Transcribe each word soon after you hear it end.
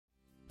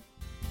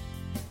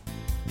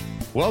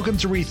Welcome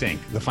to Rethink,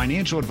 the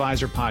Financial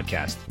Advisor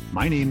Podcast.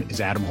 My name is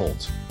Adam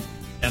Holtz.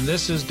 And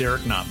this is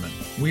Derek Notman.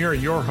 We are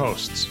your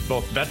hosts,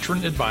 both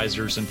veteran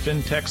advisors and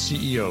fintech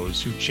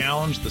CEOs who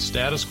challenge the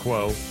status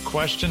quo,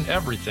 question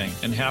everything,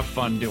 and have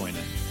fun doing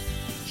it.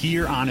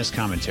 Hear honest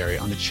commentary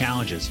on the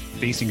challenges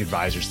facing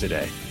advisors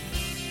today.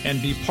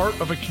 And be part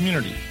of a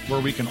community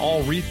where we can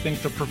all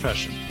rethink the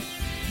profession.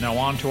 Now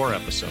on to our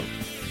episode.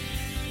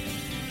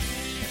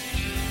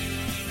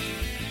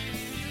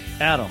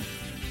 Adam,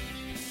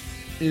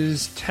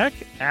 is tech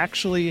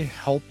actually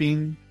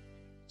helping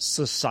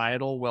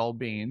societal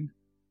well-being?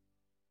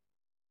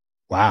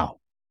 Wow.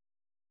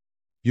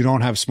 You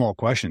don't have small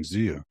questions, do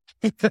you?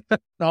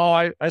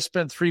 No, I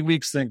spent 3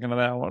 weeks thinking of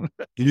that one.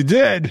 You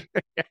did?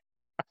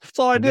 That's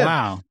all I did.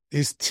 Wow.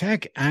 Is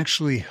tech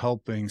actually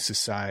helping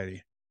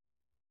society?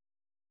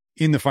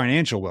 In the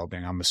financial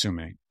well-being, I'm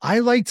assuming. I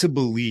like to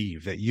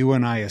believe that you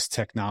and I as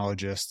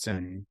technologists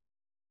and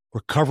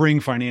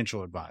recovering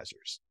financial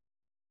advisors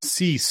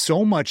see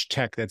so much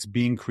tech that's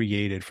being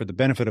created for the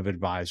benefit of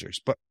advisors.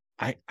 But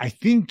I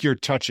think you're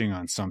touching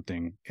on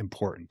something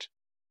important.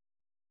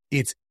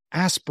 It's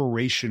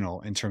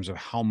aspirational in terms of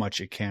how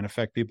much it can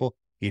affect people.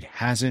 It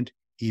hasn't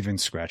even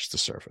scratched the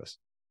surface.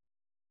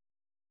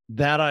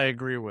 That I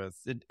agree with.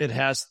 It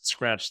has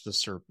scratched the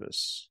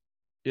surface.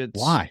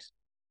 Why?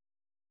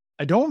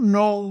 I don't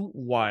know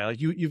why.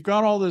 Like you've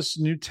got all this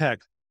new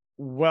tech,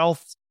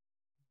 wealth,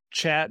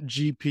 chat,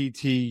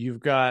 GPT, you've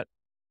got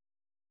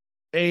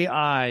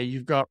AI,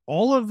 you've got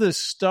all of this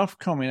stuff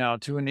coming out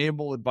to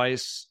enable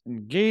advice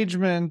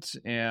engagement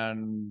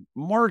and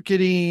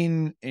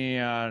marketing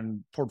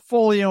and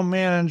portfolio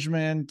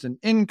management and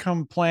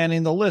income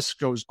planning. The list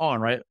goes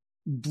on, right?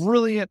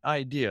 Brilliant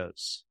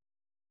ideas.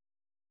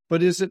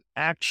 But is it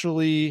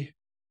actually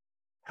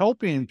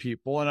helping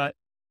people? And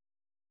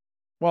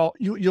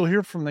you'll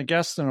hear from the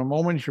guest in a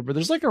moment here, but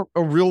there's like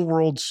a real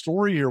world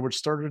story here, which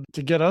started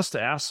to get us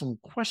to ask some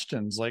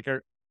questions. Like,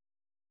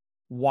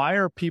 why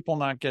are people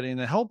not getting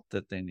the help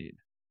that they need?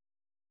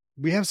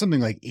 We have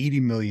something like 80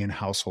 million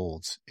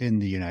households in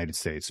the United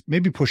States,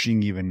 maybe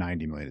pushing even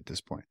 90 million at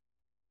this point.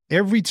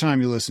 Every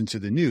time you listen to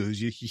the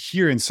news, you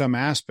hear in some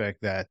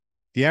aspect that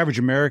the average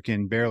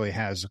American barely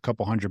has a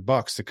couple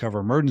 $100 to cover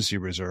emergency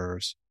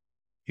reserves.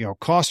 You know,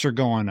 costs are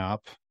going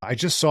up. I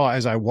just saw,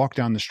 as I walked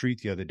down the street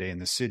the other day in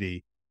the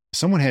city,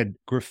 someone had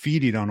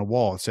graffitied on a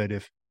wall. It said,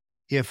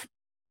 if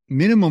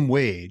minimum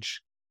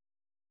wage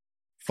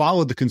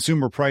followed the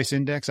consumer price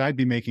index, I'd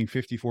be making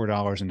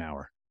 $54 an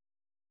hour.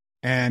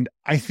 And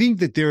I think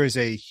that there is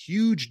a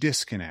huge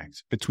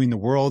disconnect between the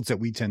worlds that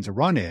we tend to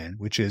run in,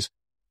 which is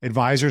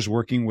advisors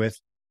working with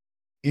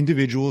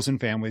individuals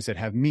and families that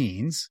have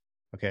means,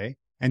 okay,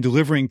 and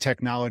delivering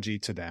technology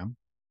to them.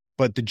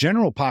 But the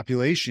general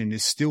population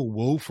is still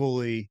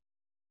woefully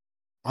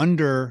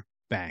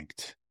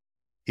underbanked.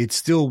 It's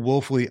still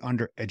woefully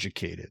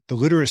undereducated. The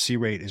literacy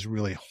rate is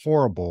really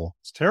horrible.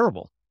 It's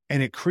terrible.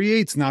 And it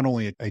creates not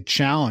only a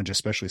challenge,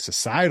 especially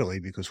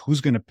societally, because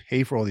who's going to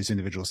pay for all these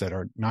individuals that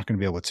are not going to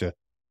be able to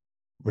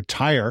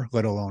retire,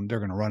 let alone they're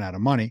going to run out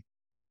of money,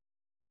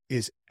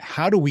 is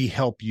how do we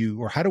help you,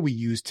 or how do we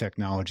use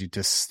technology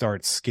to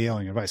start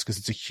scaling advice? Because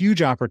it's a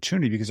huge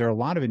opportunity, because there are a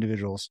lot of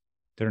individuals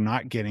that are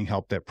not getting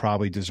help that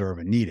probably deserve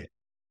and need it.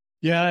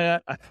 Yeah,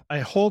 I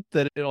hope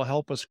that it'll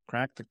help us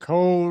crack the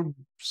code,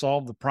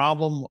 solve the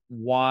problem.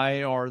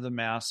 Why are the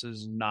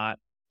masses not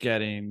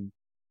getting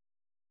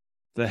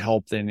the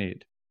help they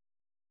need?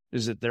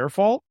 Is it their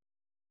fault?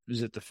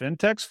 Is it the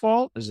fintech's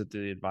fault? Is it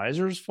the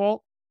advisor's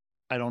fault?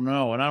 I don't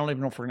know. And I don't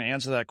even know if we're going to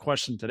answer that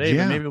question today,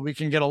 but maybe we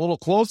can get a little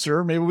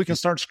closer. Maybe we can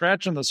start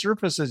scratching the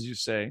surface, as you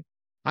say.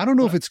 I don't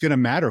know if it's going to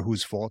matter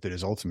whose fault it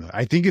is ultimately.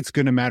 I think it's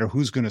going to matter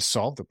who's going to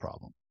solve the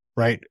problem,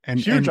 right? And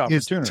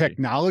is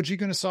technology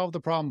going to solve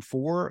the problem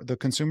for the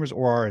consumers,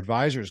 or are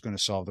advisors going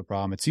to solve the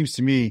problem? It seems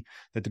to me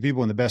that the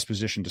people in the best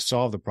position to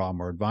solve the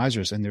problem are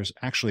advisors, and there's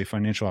actually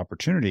financial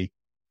opportunity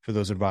for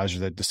those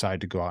advisors that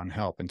decide to go out and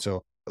help. And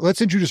so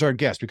let's introduce our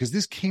guest, because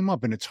this came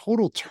up in a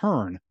total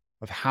turn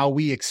of how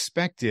we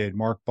expected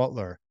Marc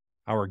Butler,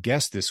 our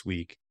guest this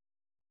week,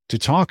 to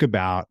talk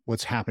about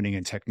what's happening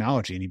in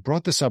technology. And he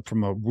brought this up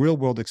from a real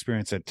world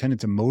experience that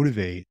tended to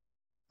motivate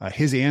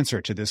his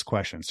answer to this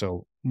question.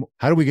 So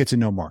how do we get to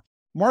know Marc?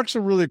 Marc's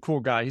a really cool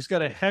guy. He's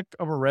got a heck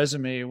of a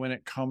resume when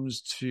it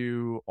comes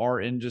to our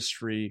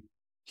industry.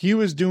 He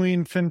was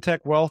doing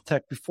fintech, wealth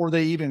tech before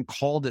they even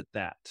called it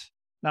that.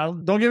 Now,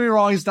 don't get me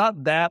wrong, he's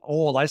not that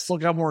old. I still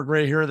got more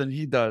gray hair than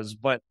he does,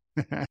 but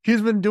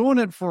he's been doing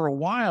it for a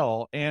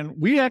while. And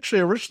we actually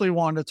originally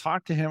wanted to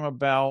talk to him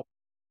about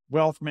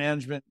wealth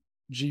management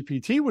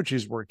GPT, which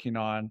he's working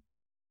on.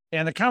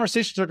 And the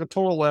conversation took a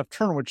total left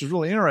turn, which is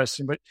really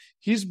interesting. But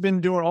he's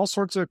been doing all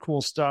sorts of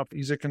cool stuff.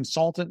 He's a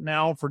consultant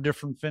now for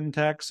different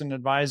fintechs and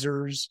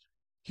advisors.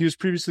 He was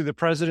previously the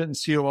president and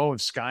COO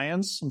of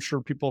Skyence. I'm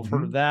sure people have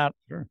heard of that.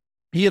 Sure.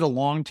 He had a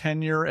long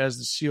tenure as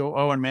the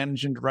COO and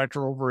managing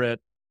director over at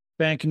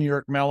Bank of New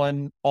York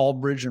Mellon,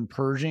 Albridge, and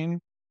Pershing.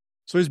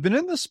 So he's been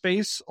in the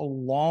space a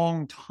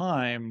long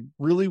time,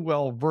 really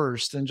well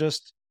versed, and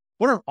just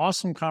What an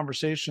awesome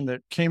conversation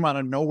that came out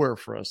of nowhere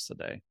for us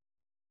today.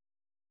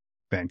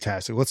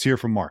 Fantastic. Let's hear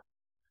from Marc.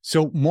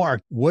 So,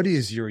 Marc, what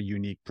is your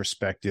unique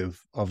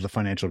perspective of the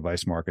financial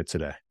advice market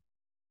today?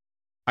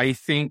 I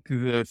think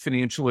the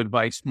financial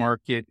advice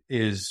market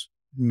is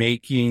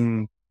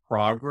making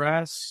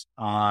progress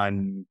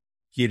on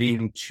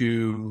getting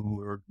to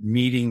or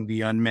meeting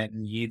the unmet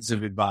needs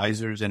of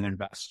advisors and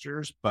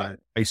investors, but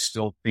I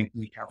still think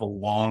we have a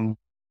long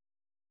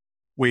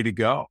way to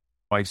go.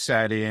 I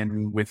sat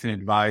in with an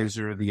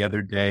advisor the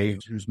other day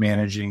who's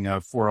managing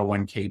a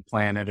 401k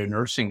plan at a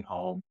nursing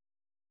home,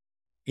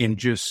 and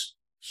just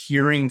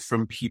hearing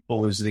from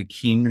people as they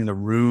came in the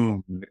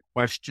room, the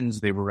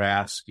questions they were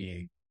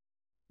asking,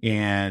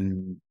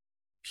 and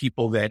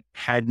people that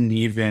hadn't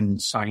even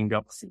signed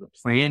up for the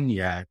plan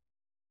yet,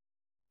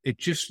 it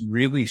just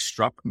really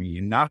struck me.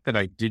 And not that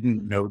I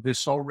didn't know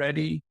this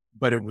already,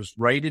 but it was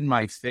right in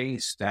my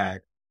face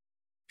that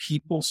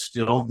people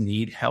still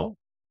need help.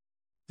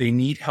 They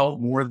need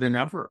help more than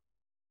ever.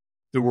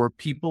 There were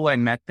people I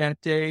met that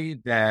day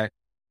that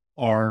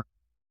are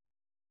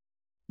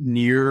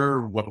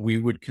near what we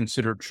would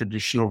consider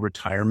traditional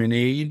retirement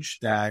age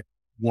that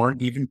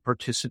weren't even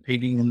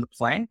participating in the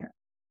plan.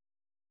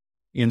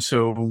 And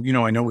so,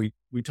 I know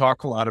we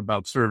talk a lot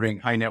about serving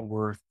high net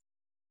worth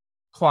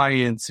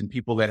clients and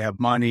people that have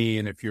money.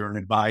 And if you're an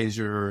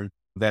advisor,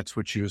 that's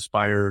what you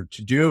aspire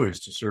to do,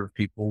 is to serve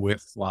people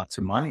with lots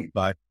of money.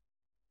 But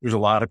there's a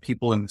lot of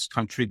people in this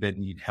country that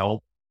need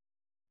help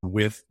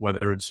with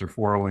whether it's their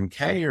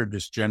 401k or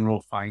just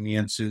general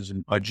finances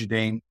and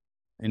budgeting.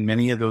 And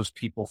many of those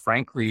people,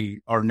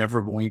 frankly, are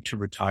never going to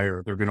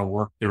retire. They're going to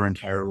work their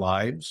entire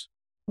lives,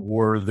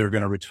 or they're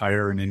going to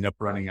retire and end up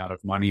running out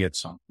of money at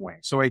some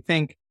point. So I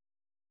think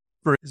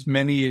for as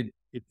many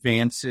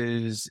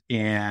advances,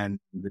 and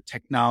the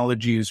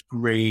technology is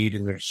great,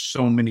 and there's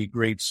so many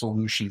great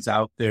solutions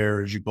out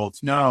there, as you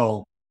both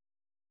know,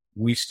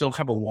 we still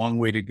have a long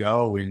way to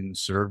go in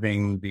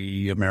serving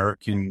the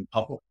American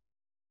public.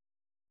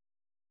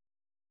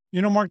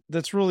 Marc,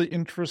 that's really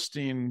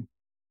interesting.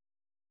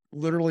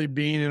 Literally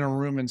being in a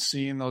room and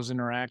seeing those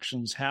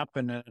interactions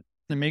happen,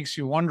 it makes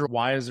you wonder,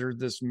 why is there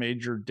this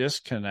major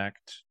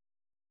disconnect?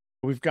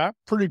 We've got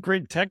pretty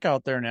great tech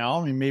out there now.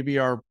 I mean, maybe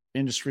our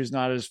industry is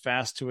not as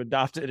fast to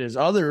adopt it as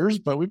others,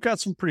 but we've got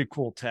some pretty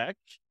cool tech,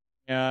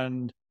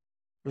 and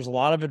there's a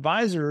lot of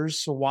advisors.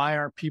 So why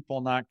are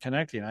people not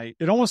connecting?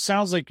 It almost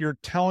sounds like you're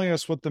telling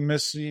us what the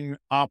missing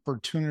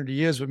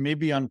opportunity is, but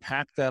maybe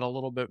unpack that a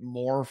little bit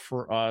more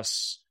for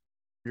us.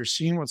 You're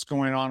seeing what's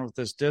going on with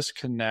this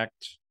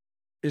disconnect.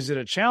 Is it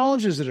a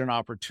challenge? Is it an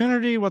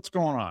opportunity? What's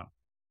going on?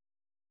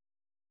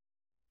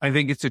 I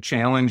think it's a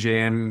challenge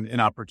and an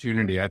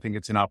opportunity. I think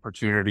it's an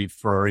opportunity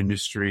for our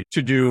industry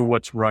to do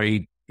what's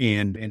right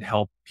and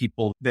help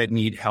people that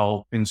need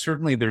help. And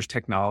certainly there's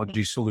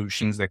technology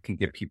solutions that can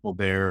get people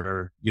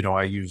there.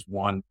 I use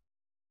one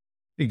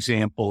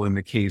example in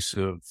the case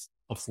of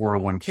a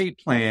 401k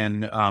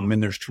plan,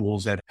 and there's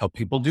tools that help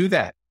people do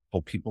that.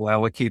 Help people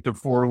allocate their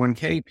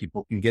 401k.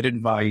 People can get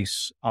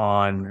advice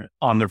on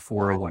their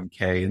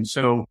 401k. And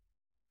so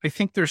I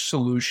think there's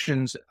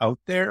solutions out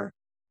there.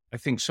 I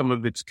think some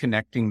of it's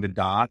connecting the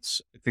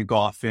dots. I think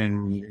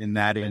often in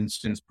that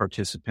instance,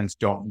 participants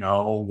don't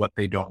know what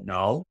they don't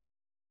know.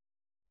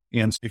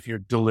 And if you're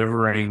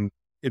delivering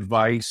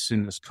advice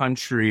in this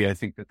country, I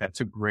think that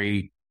that's a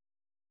great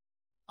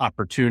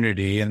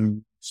opportunity.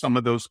 And some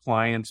of those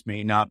clients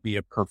may not be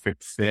a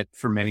perfect fit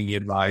for many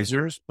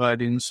advisors,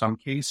 but in some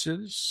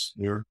cases,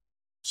 there are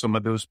some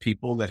of those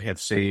people that have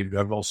saved.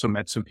 I've also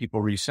met some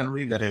people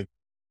recently that have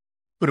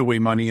put away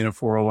money in a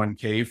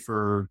 401k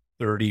for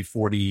 30,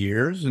 40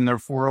 years, and they're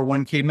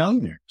 401k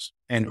millionaires.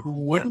 And who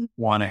wouldn't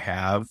want to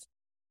have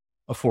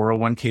a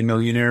 401k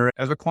millionaire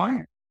as a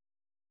client?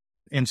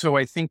 And so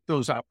I think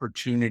those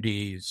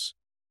opportunities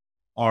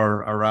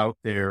are out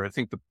there. I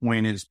think the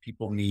point is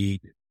people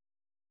need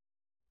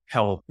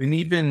help. And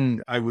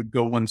even I would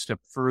go one step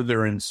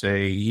further and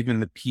say, even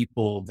the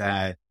people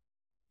that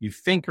you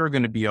think are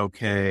going to be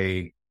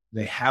okay,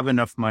 they have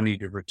enough money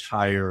to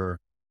retire.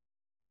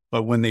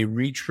 But when they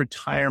reach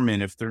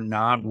retirement, if they're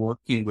not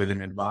working with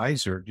an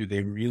advisor, do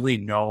they really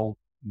know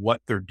what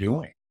they're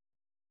doing?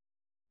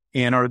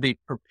 And are they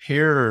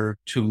prepared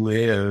to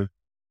live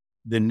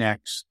the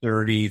next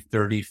 30,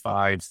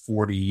 35,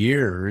 40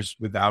 years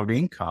without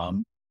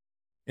income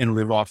and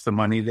live off the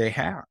money they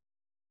have?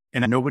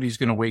 And nobody's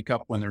going to wake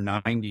up when they're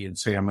 90 and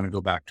say, I'm going to go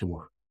back to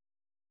work.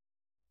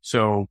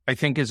 So I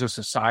think as a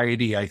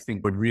society, I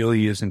think what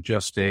really isn't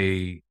just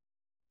a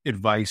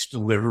advice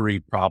delivery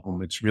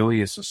problem. It's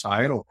really a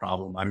societal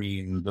problem. I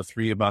mean, the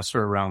three of us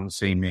are around the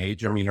same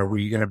age. I mean, are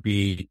we going to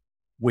be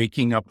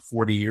waking up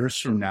 40 years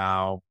from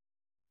now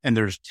and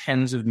there's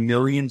tens of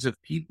millions of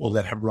people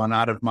that have run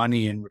out of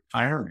money in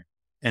retirement,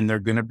 and they're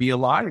going to be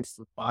alive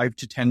for 5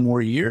 to 10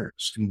 more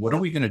years? And what are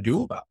we going to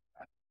do about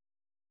that?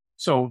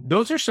 So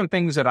those are some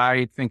things that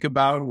I think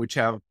about, which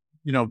have,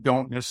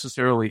 don't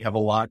necessarily have a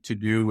lot to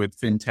do with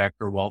fintech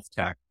or wealth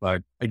tech,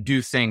 but I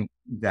do think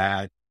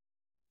that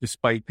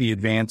despite the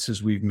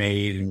advances we've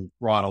made and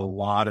brought a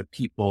lot of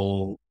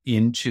people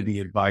into the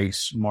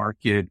advice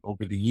market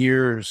over the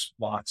years,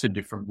 lots of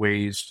different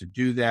ways to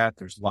do that.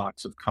 There's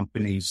lots of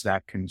companies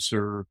that can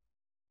serve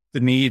the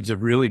needs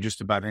of really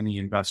just about any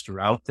investor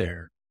out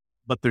there.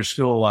 But there's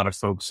still a lot of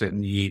folks that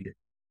need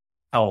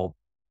help,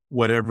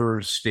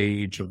 whatever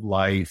stage of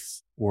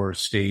life or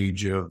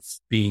stage of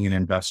being an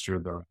investor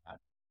they're at.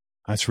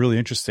 That's really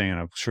interesting, and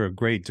I'm sure a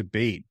great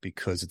debate,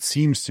 because it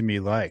seems to me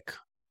like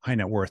high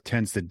net worth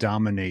tends to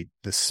dominate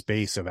the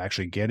space of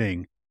actually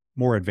getting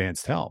more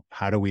advanced help.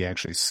 How do we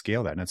actually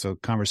scale that? And it's a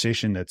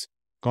conversation that's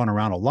gone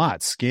around a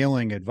lot.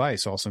 Scaling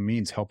advice also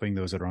means helping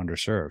those that are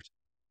underserved.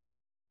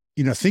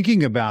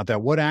 Thinking about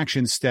that, what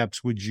action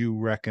steps would you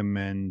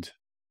recommend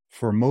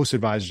for most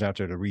advisors out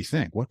there to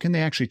rethink? What can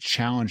they actually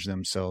challenge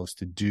themselves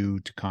to do,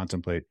 to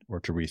contemplate,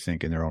 or to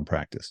rethink in their own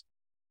practice?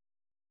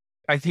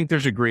 I think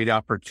there's a great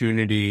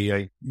opportunity.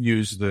 I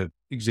use the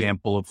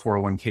example of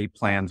 401k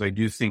plans. I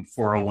do think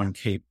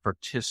 401k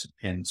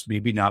participants,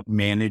 maybe not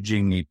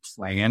managing a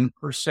plan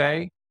per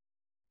se,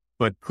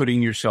 but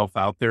putting yourself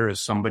out there as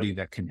somebody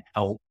that can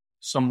help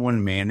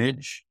someone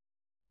manage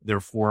their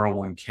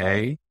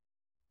 401k.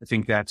 I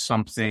think that's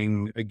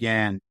something,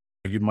 again,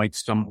 you might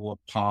stumble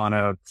upon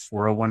a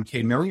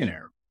 401k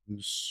millionaire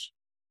who's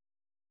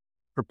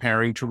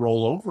preparing to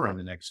roll over in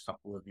the next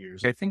couple of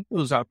years. I think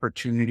those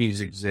opportunities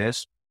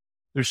exist.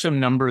 There's some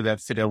number that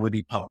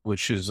Fidelity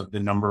publishes of the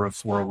number of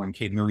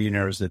 401k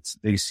millionaires that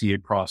they see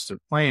across their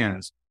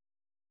plans.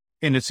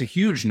 And it's a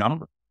huge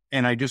number.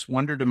 And I just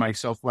wonder to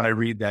myself, when I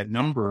read that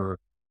number,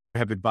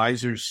 have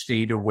advisors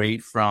stayed away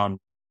from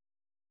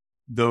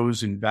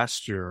those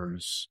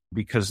investors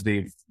because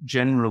they've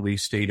generally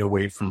stayed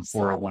away from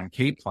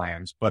 401k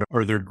plans, but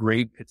are there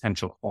great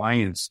potential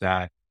clients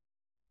that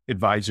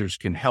advisors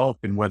can help?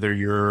 And whether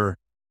you're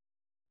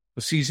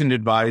a seasoned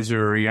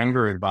advisor or a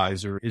younger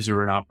advisor, is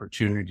there an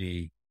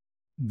opportunity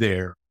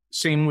there?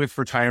 Same with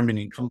retirement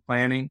income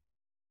planning.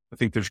 I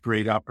think there's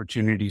great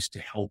opportunities to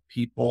help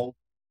people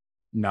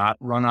not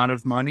run out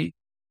of money.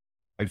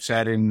 I've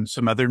sat in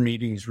some other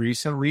meetings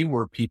recently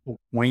where people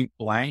point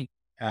blank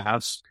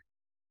ask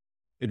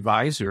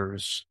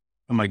advisors,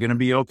 am I going to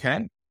be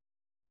okay?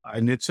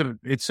 And it's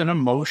an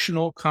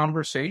emotional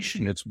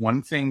conversation. It's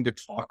one thing to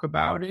talk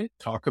about it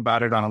on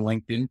a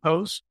LinkedIn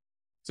post.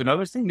 It's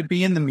another thing to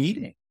be in the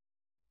meeting.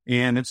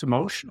 And it's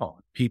emotional.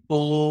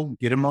 People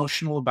get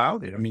emotional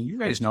about it. I mean, you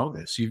guys know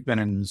this. You've been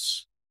in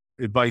this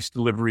advice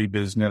delivery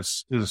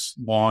business as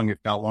long, if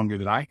not longer,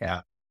 than I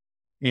have.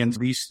 And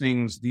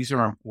these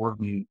are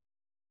important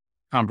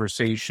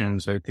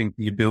conversations. I think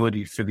the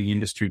ability for the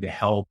industry to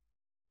help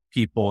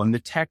people, and the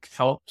tech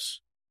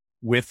helps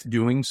with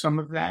doing some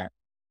of that.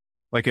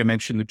 Like I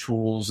mentioned, the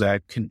tools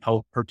that can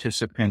help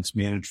participants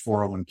manage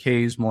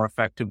 401ks more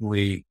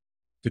effectively,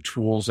 the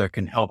tools that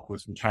can help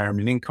with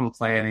retirement income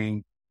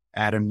planning.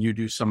 Adam, you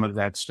do some of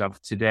that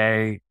stuff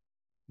today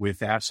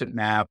with Asset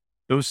Map.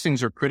 Those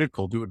things are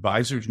critical. Do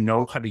advisors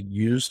know how to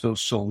use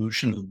those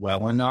solutions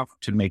well enough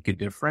to make a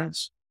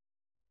difference?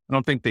 I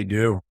don't think they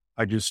do.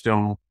 I just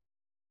don't.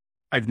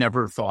 I've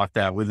never thought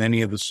that with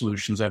any of the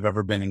solutions I've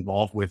ever been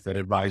involved with, that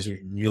advisors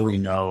really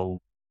know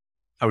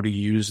how to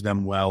use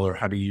them well or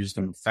how to use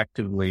them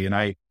effectively. And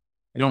I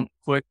don't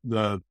put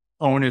the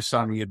onus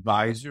on the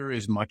advisor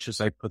as much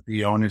as I put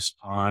the onus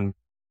on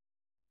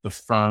the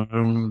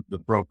firm, the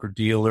broker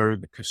dealer,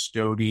 the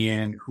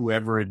custodian,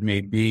 whoever it may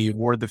be,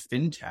 or the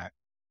fintech,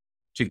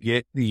 to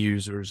get the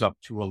users up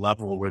to a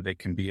level where they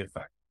can be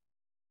effective.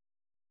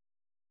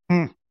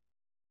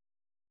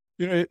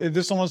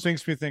 This almost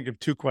makes me think of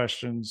two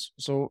questions.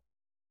 So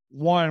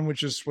one,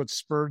 which is what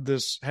spurred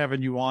this,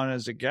 having you on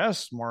as a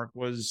guest, Mark,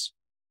 was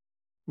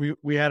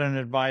we had an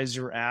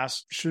advisor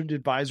ask, should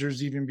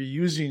advisors even be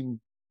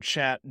using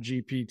Chat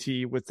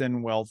GPT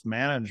within wealth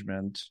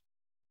management?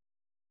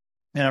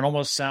 And it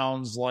almost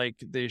sounds like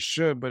they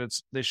should, but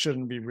they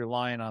shouldn't be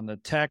relying on the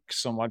tech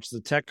so much. The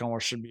tech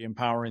almost should be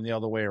empowering the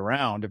other way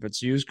around if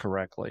it's used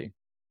correctly.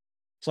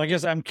 So I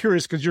guess I'm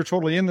curious, because you're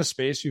totally in the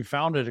space. You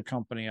founded a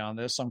company on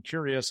this. I'm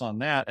curious on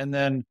that. And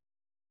then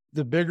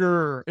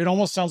it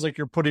almost sounds like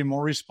you're putting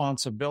more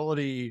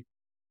responsibility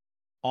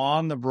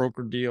on the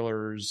broker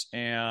dealers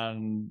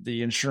and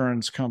the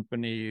insurance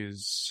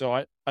companies.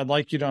 So I'd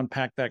like you to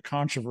unpack that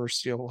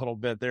controversy a little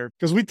bit there,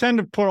 because we tend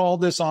to put all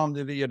this on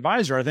the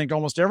advisor. I think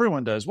almost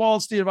everyone does. Well,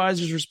 it's the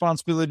advisor's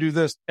responsibility to do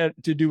this,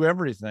 to do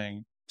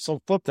everything.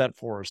 So flip that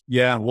for us.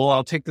 Yeah, well,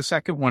 I'll take the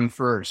second one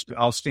first.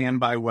 I'll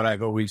stand by what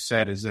I've always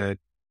said, is that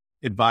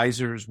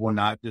advisors will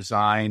not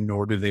design,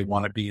 nor do they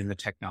want to be in the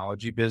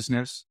technology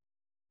business.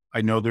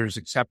 I know there's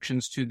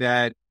exceptions to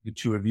that. The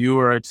two of you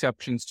are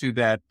exceptions to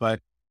that, but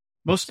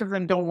most of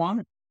them don't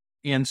want it.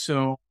 And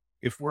so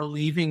if we're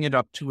leaving it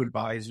up to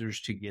advisors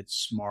to get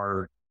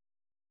smart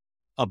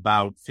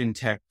about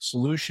fintech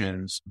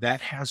solutions, that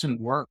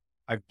hasn't worked.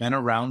 I've been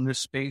around this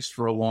space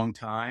for a long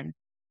time,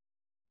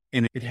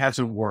 and it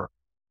hasn't worked.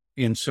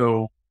 And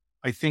so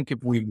I think if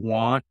we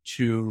want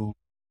to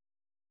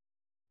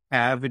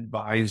have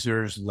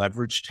advisors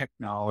leverage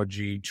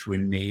technology to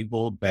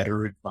enable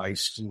better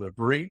advice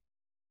delivery,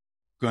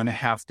 going to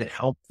have to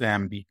help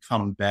them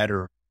become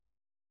better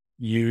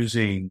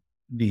using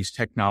these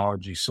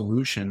technology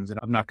solutions. And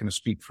I'm not going to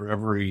speak for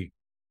every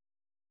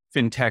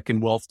fintech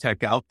and wealth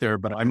tech out there,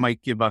 but I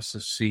might give us a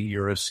C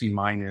or a C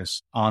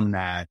minus on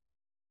that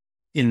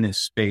in this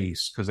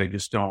space, because I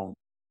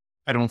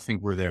don't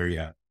think we're there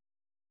yet.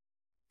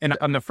 And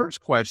on the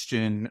first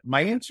question,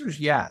 my answer is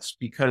yes,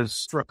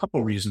 because for a couple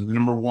of reasons.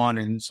 Number one,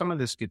 and some of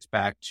this gets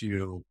back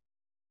to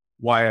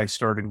why I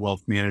started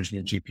Wealth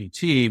Management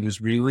GPT, was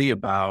really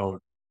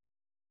about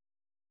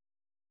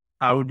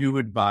how do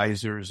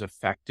advisors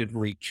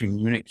effectively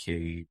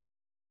communicate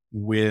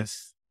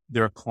with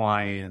their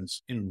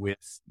clients and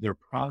with their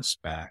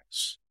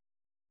prospects?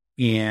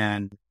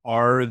 And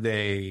are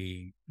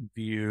they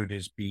viewed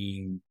as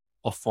being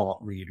a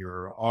thought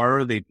reader?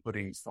 Are they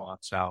putting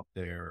thoughts out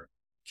there?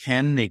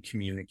 Can they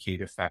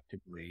communicate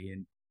effectively?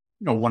 And,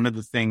 one of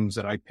the things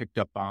that I picked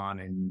up on,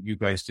 and you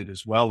guys did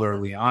as well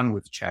early on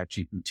with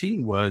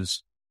ChatGPT,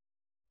 was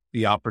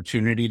the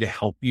opportunity to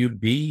help you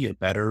be a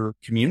better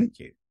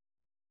communicator.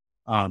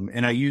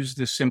 And I use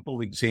this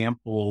simple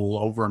example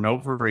over and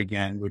over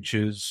again, which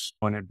is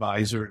an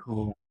advisor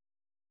who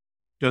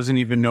doesn't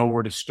even know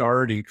where to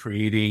start in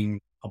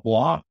creating a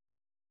blog.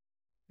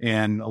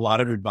 And a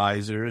lot of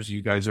advisors,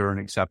 you guys are an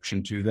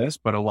exception to this,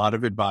 but a lot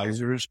of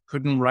advisors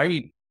couldn't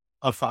write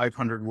a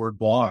 500-word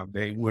blog.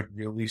 They would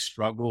really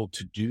struggle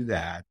to do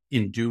that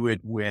and do it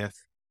with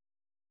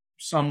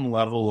some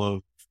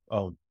level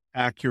of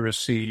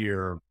accuracy,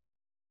 or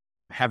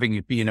having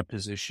it be in a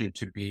position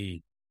to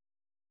be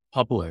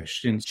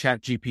published. And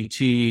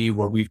ChatGPT,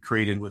 what we've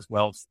created with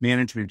Wealth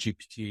Management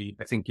GPT,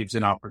 I think gives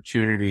an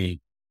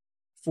opportunity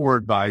for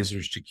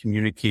advisors to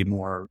communicate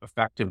more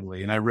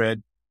effectively. And I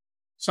read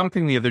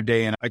something the other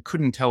day, and I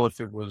couldn't tell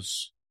if it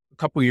was a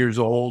couple years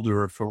old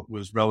or if it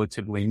was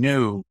relatively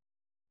new,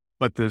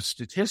 but the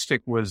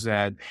statistic was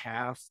that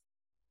half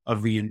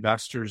of the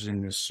investors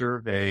in the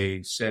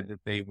survey said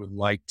that they would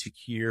like to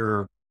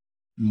hear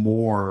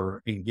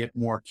more and get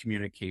more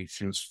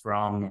communications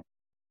from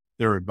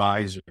their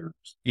advisors.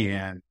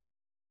 And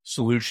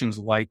solutions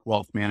like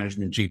Wealth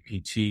Management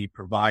GPT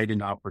provide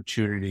an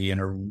opportunity in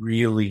a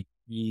really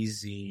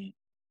easy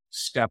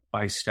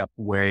step-by-step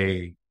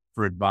way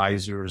for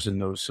advisors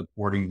and those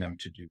supporting them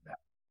to do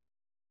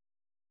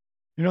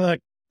that.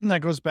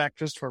 That goes back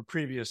just to our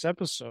previous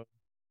episode.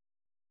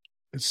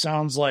 It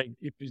sounds like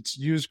if it's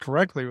used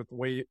correctly with the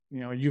way,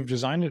 you've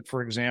designed it,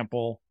 for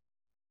example,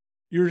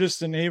 you're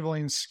just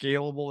enabling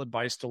scalable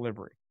advice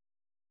delivery,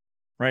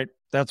 right?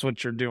 That's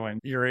what you're doing.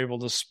 You're able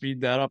to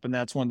speed that up. And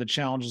that's one of the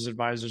challenges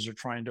advisors are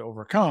trying to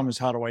overcome, is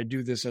how do I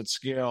do this at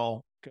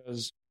scale?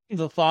 Because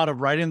the thought of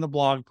writing the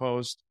blog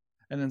post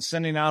and then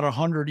sending out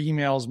 100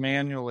 emails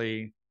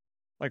manually,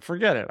 like,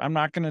 forget it. I'm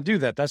not going to do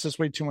that. That's just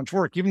way too much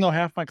work. Even though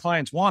half my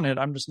clients want it,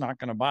 I'm just not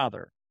going to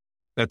bother.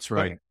 That's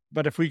right.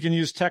 But if we can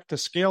use tech to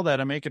scale that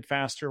and make it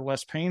faster,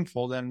 less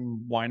painful,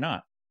 then why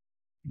not?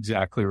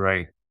 Exactly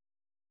right.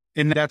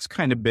 And that's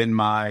kind of been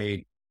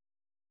my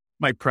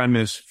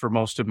premise for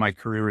most of my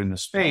career in the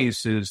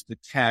space, is the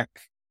tech.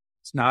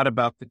 It's not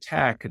about the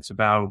tech. It's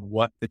about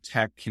what the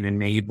tech can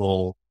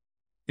enable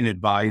an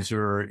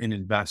advisor, an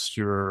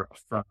investor,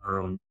 a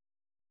firm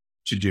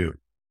to do.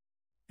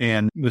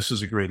 And this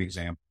is a great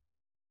example.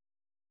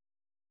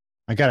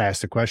 I got to ask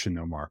the question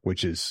though, Mark,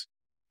 which is,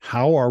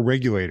 how are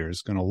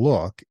regulators going to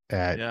look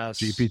at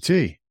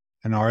GPT?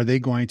 And are they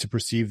going to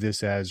perceive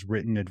this as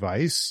written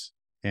advice?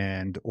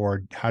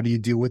 Or how do you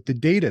deal with the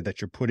data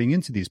that you're putting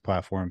into these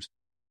platforms?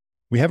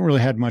 We haven't really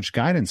had much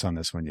guidance on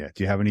this one yet.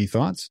 Do you have any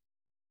thoughts?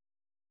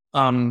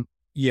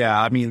 Yeah,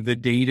 I mean, the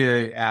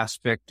data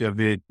aspect of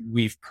it,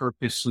 we've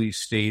purposely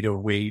stayed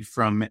away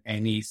from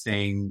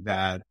anything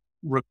that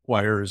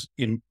requires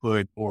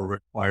input or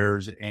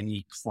requires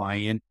any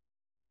client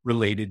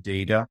related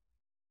data.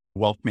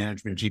 Wealth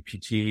Management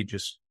GPT,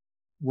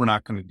 we're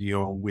not going to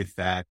deal with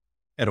that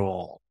at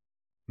all.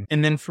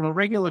 And then from a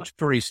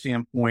regulatory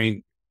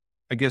standpoint,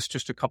 I guess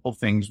just a couple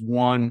things.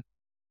 One,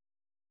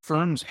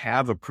 firms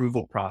have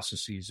approval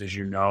processes, as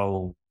you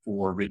know,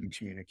 for written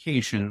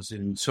communications.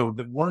 And so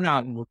that we're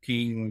not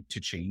looking to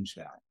change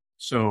that.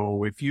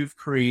 So if you've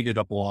created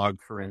a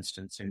blog, for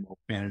instance, in Wealth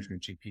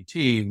Management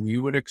GPT, we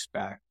would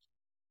expect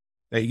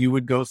that you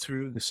would go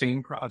through the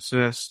same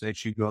process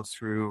that you go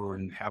through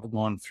and have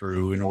gone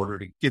through in order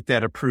to get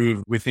that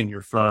approved within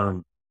your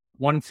firm.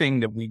 One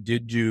thing that we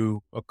did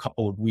do a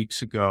couple of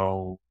weeks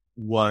ago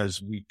was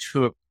we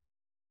took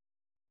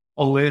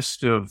a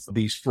list of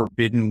these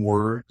forbidden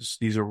words.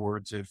 These are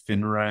words that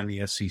FINRA and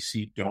the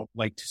SEC don't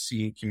like to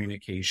see in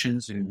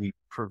communications, and we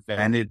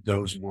prevented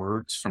those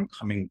words from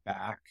coming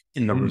back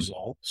in the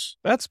results.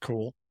 That's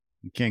cool.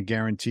 You can't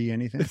guarantee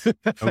anything?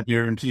 No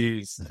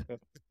guarantees.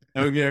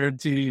 No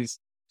guarantees.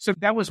 So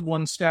that was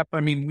one step. I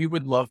mean, we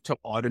would love to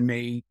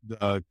automate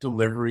the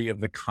delivery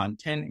of the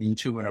content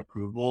into an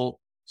approval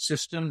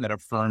system that a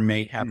firm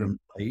may have in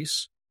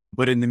place.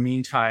 But in the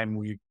meantime,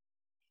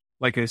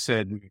 like I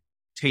said, we've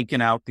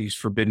taken out these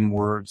forbidden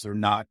words. They're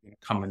not going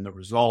to come in the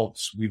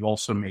results. We've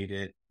also made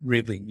it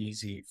really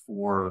easy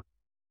for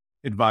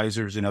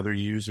advisors and other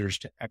users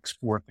to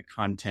export the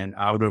content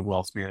out of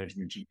Wealth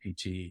Management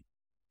GPT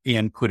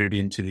and put it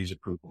into these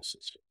approval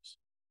systems.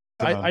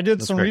 I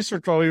did some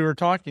research while we were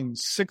talking.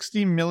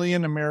 60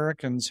 million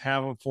Americans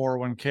have a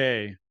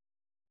 401k.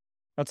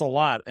 That's a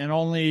lot. And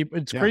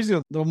it's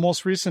crazy. The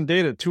most recent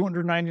data,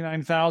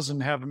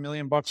 299,000 have $1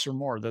 million or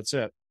more. That's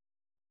it.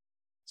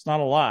 It's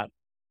not a lot.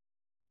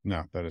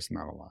 No, that is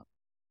not a lot.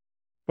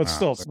 But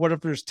still, what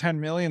if there's 10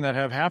 million that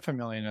have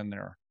 $500,000 in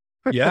there?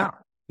 Yeah,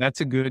 that's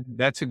a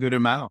good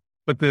amount.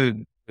 But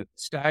the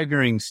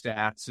staggering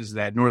stats is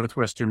that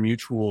Northwestern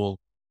Mutual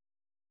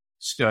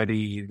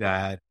study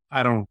that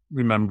I don't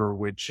remember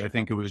which, I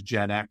think it was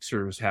Gen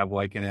Xers have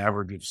like an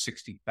average of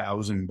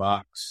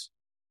 $60,000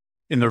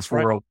 in their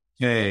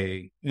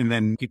 401k. And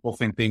then people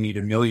think they need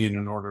 $1 million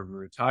in order to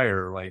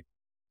retire. Like,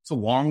 it's a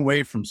long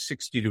way from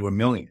 60 to $1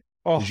 million.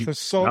 Oh, it's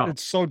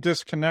so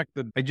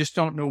disconnected. I just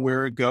don't know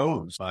where it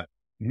goes. But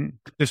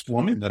this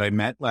woman that I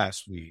met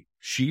last week,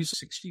 she's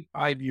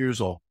 65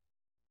 years old.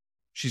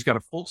 She's got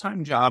a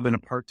full-time job and a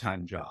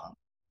part-time job.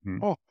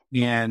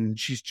 And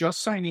she's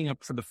just signing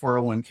up for the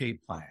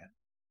 401k plan.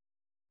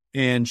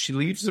 And she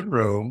leaves the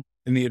room,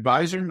 and the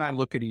advisor and I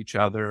look at each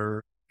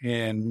other,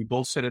 and we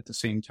both said at the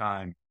same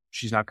time,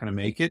 she's not going to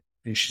make it,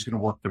 and she's going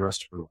to work the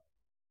rest of her life.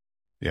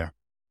 Yeah.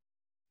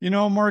 You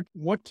know, Mark,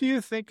 what do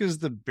you think is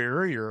the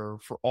barrier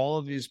for all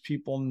of these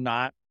people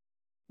not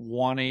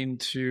wanting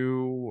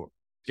to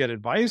get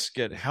advice,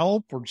 get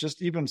help, or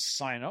just even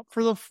sign up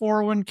for the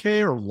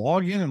 401k or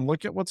log in and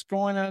look at what's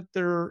going at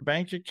their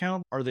bank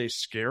account? Are they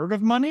scared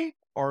of money?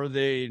 Are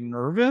they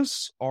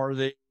nervous?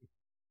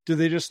 Do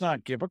they just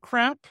not give a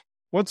crap?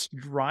 What's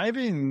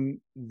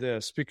driving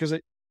this? Because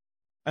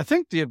I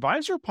think the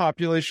advisor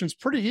population is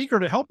pretty eager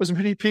to help as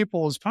many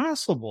people as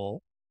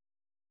possible.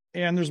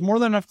 And there's more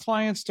than enough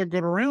clients to go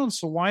around.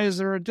 So why is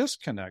there a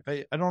disconnect?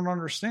 I don't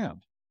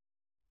understand.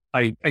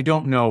 I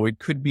don't know. It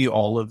could be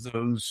all of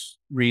those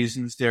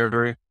reasons,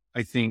 Derek.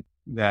 I think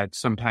that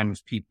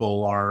sometimes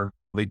people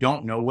they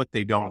don't know what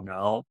they don't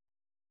know.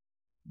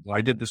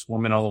 Why did this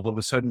woman all of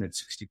a sudden at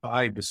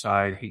 65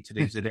 decide, hey,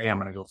 today's the day I'm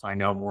going to go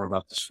find out more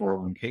about this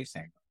 401k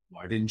thing?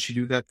 Why didn't she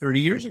do that 30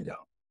 years ago?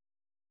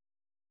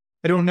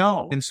 I don't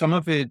know. And some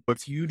of it,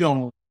 if you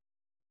don't,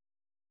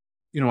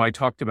 I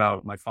talked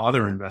about my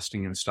father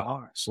investing in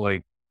stocks.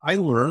 Like, I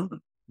learned,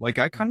 I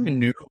kind of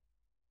knew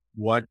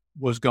what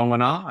was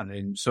going on.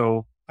 And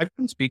so I've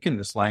been speaking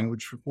this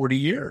language for 40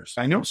 years.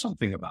 I know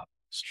something about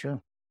this.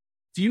 Sure.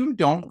 If you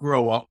don't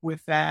grow up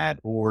with that,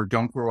 or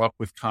don't grow up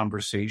with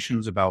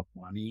conversations about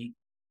money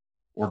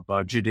or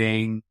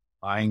budgeting,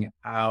 buying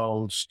a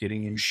house,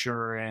 getting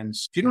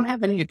insurance, if you don't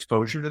have any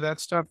exposure to that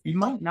stuff, you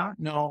might not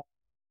know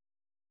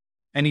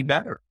any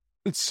better.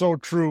 It's so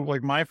true.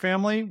 Like, my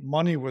family,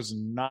 money was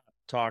not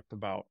talked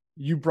about.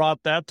 You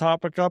brought that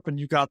topic up and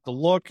you got the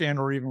look, and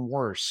or even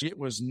worse, it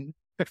was,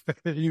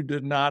 you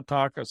did not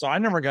talk. So I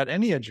never got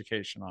any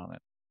education on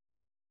it.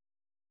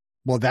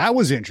 Well, that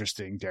was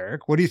interesting,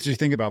 Derek. What do you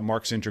think about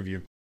Mark's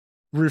interview?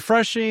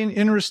 Refreshing,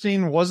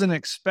 interesting. Wasn't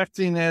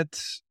expecting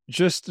it.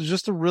 Just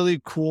a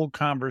really cool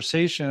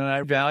conversation. And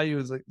I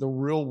value the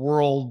real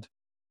world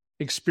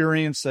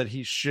experience that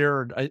he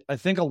shared. I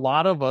think a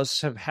lot of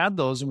us have had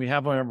those, and we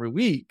have them every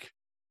week,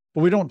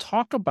 but we don't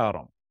talk about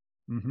them.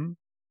 Mm-hmm.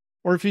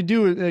 Or if you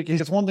do,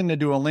 it's one thing to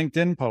do a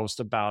LinkedIn post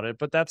about it,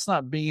 but that's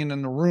not being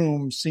in the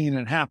room, seeing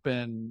it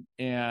happen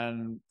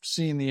and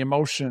seeing the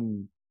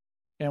emotion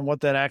and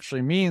what that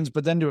actually means.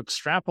 But then to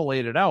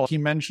extrapolate it out, he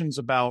mentions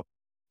about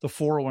the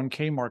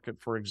 401k market,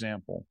 for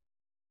example,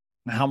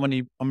 and how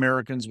many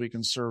Americans we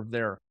can serve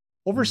there.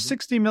 Over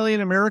 60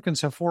 million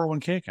Americans have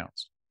 401k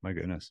accounts. My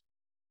goodness.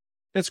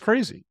 It's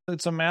crazy.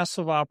 It's a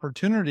massive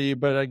opportunity.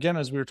 But again,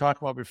 as we were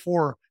talking about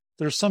before,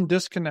 there's some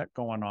disconnect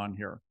going on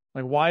here.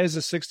 Like, why is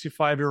a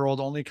 65-year-old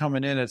only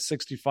coming in at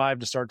 65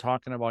 to start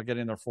talking about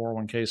getting their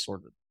 401k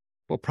sorted?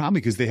 Well, probably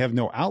because they have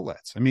no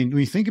outlets. I mean, when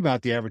you think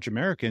about the average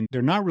American,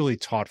 they're not really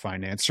taught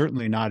finance,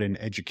 certainly not in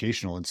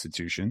educational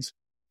institutions.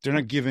 They're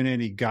not given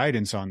any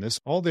guidance on this.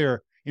 All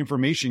their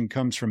information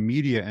comes from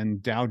media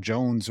and Dow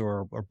Jones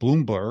or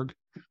Bloomberg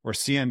or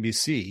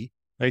CNBC.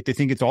 Right? They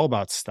think it's all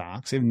about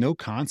stocks. They have no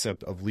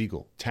concept of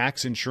legal,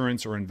 tax,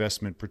 insurance, or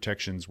investment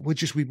protections.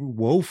 We were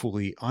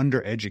woefully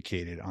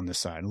undereducated on this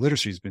side.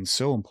 Literacy has been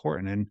so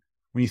important. And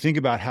when you think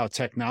about how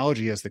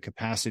technology has the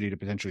capacity to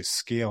potentially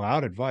scale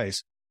out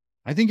advice,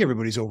 I think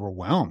everybody's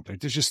overwhelmed.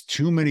 There's just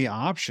too many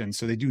options,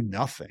 so they do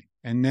nothing.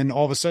 And then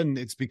all of a sudden,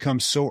 it's become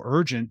so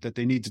urgent that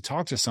they need to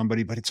talk to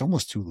somebody, but it's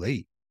almost too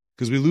late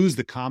because we lose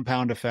the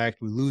compound effect.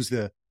 We lose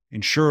the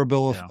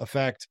insurable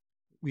effect.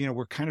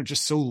 We're kind of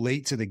just so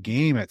late to the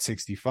game at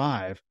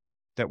 65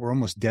 that we're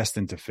almost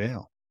destined to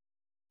fail.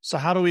 So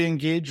how do we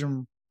engage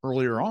them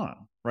earlier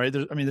on, right?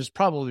 There's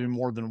probably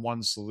more than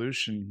one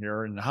solution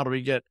here. And how do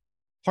we get,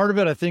 part of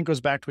it, I think,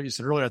 goes back to what you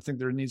said earlier. I think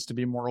there needs to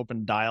be more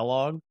open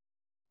dialogue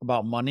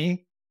about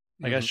money.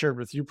 Like I shared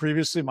with you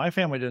previously, my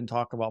family didn't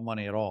talk about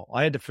money at all.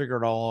 I had to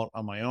figure it all out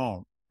on my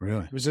own.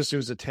 Really? It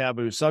was a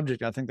taboo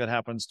subject. I think that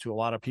happens to a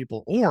lot of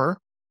people. Or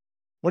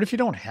what if you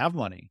don't have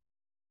money?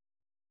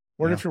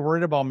 What if you're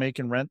worried about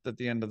making rent at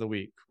the end of the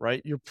week,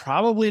 right? You're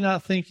probably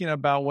not thinking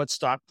about what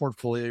stock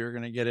portfolio you're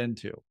going to get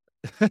into.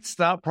 It's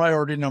not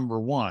priority number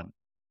one,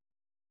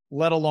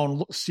 let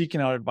alone seeking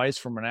out advice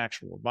from an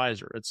actual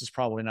advisor. It's just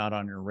probably not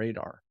on your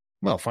radar.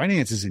 Well,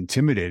 finance is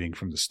intimidating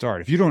from the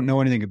start. If you don't know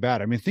anything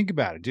about it, I mean, think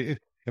about it.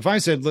 If I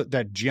said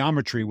that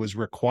geometry was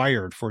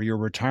required for your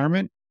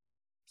retirement,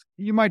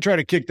 you might try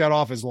to kick that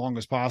off as long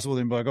as possible.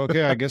 Then be like,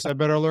 okay, I guess I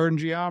better learn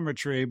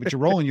geometry, but you're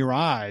rolling your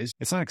eyes.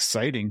 It's not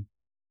exciting.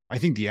 I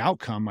think the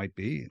outcome might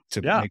be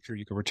to make sure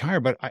you can retire.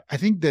 But I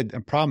think that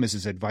the problem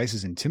is advice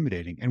is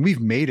intimidating, and we've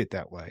made it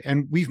that way.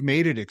 And we've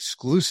made it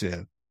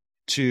exclusive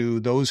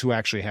to those who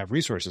actually have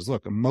resources.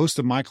 Look, most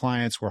of my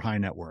clients were high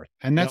net worth,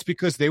 and that's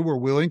because they were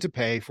willing to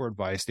pay for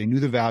advice. They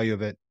knew the value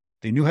of it.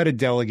 They knew how to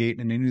delegate,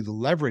 and they knew the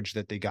leverage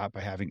that they got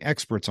by having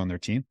experts on their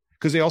team,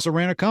 because they also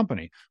ran a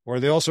company, or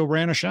they also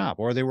ran a shop,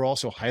 or they were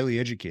also highly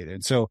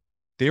educated. So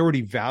they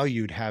already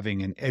valued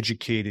having an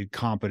educated,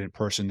 competent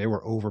person. They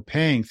were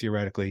overpaying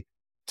theoretically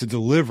to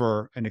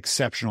deliver an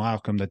exceptional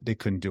outcome that they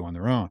couldn't do on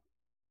their own.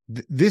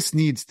 This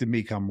needs to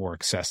become more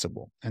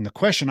accessible. And the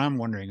question I'm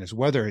wondering is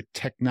whether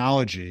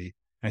technology,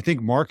 and I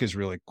think Marc is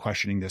really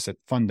questioning this at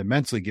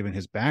fundamentally, given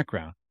his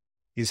background,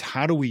 is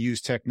how do we use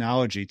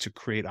technology to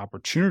create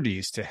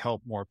opportunities to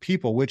help more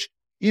people, which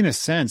in a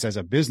sense, as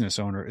a business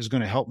owner, is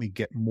going to help me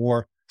get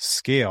more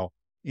scale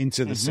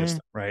into the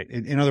system, right?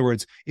 In other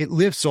words, it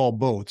lifts all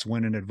boats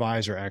when an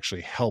advisor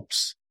actually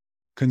helps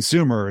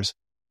consumers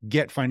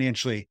get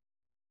financially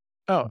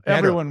better.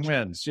 Everyone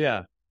wins.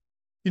 Yeah.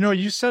 You know,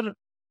 you said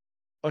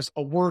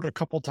a word a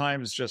couple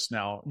times just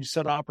now. You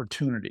said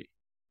opportunity.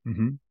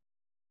 Mm-hmm.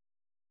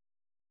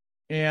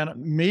 And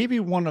maybe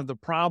one of the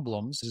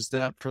problems is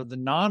that for the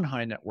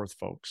non-high net worth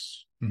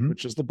folks,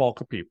 which is the bulk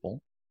of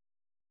people,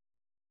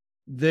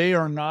 they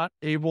are not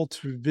able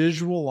to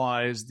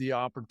visualize the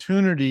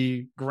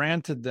opportunity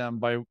granted them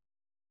by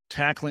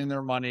tackling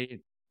their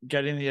money,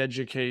 getting the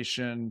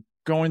education,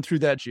 going through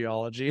that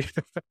geology,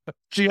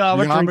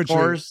 geometry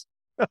course.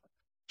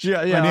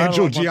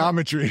 Financial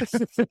geometry.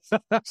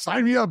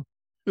 Sign me up.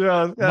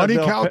 Money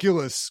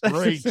calculus.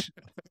 Great.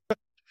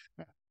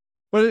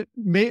 But it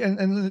may,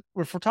 and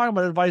if we're talking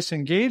about advice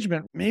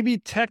engagement, maybe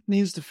tech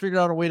needs to figure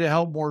out a way to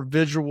help more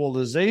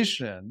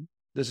visualization.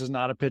 This is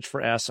not a pitch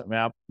for Asset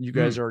Map. You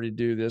guys already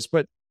do this,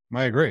 but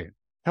I agree.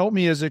 Help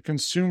me as a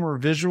consumer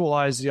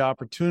visualize the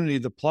opportunity,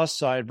 the plus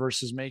side,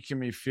 versus making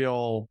me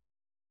feel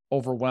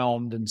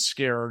overwhelmed and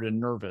scared and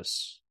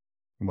nervous.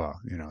 Well,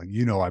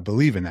 I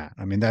believe in that.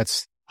 I mean,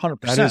 that's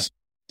 100%.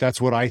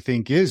 That's what I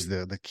think is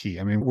the key.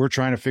 I mean, we're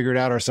trying to figure it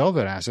out ourselves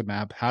at Asset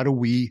Map. How do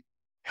we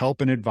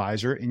help an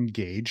advisor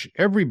engage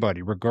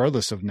everybody,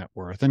 regardless of net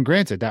worth? And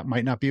granted, that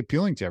might not be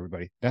appealing to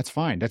everybody. That's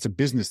fine. That's a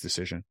business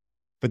decision.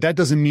 But that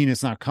doesn't mean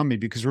it's not coming,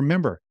 because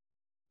remember,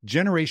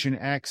 Generation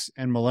X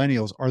and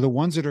millennials are the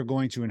ones that are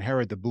going to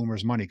inherit the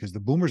boomers' money, because the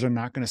boomers are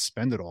not going to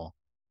spend it all,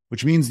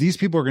 which means these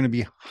people are going to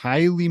be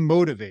highly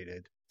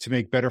motivated to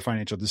make better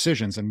financial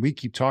decisions. And we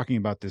keep talking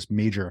about this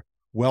major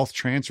wealth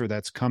transfer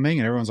that's coming,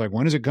 and everyone's like,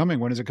 when is it coming?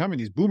 When is it coming?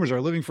 These boomers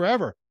are living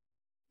forever.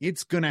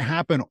 It's going to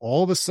happen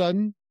all of a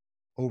sudden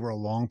over a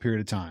long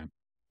period of time.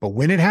 But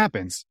when it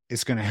happens,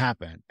 it's going to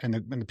happen. And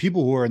the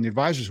people who are, and the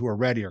advisors who are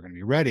ready are going to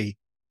be ready.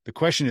 The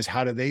question is,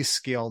 how do they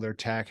scale their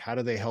tech? How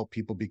do they help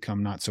people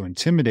become not so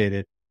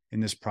intimidated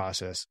in this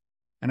process?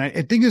 And I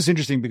think it's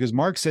interesting because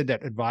Marc said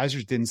that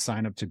advisors didn't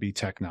sign up to be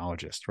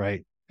technologists,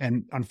 right?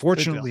 And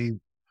unfortunately,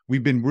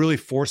 we've been really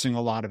forcing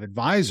a lot of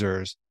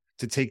advisors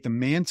to take the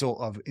mantle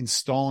of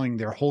installing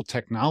their whole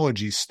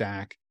technology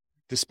stack,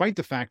 despite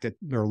the fact that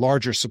their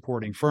larger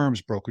supporting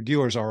firms,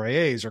 broker-dealers,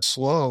 RIAs, are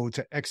slow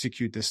to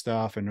execute this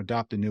stuff and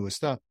adopt the newest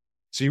stuff.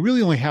 So you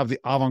really only have the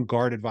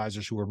avant-garde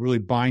advisors who are really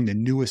buying the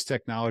newest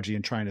technology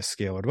and trying to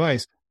scale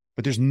advice,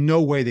 but there's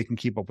no way they can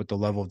keep up with the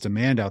level of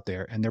demand out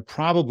there. And they're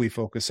probably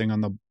focusing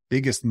on the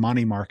biggest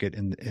money market,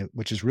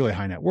 which is really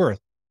high net worth.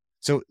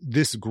 So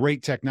this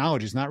great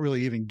technology is not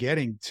really even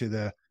getting to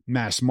the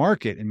mass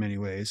market in many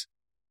ways.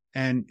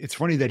 And it's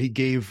funny that he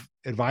gave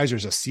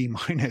advisors a C-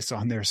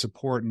 on their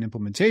support and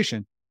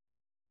implementation,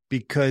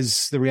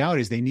 because the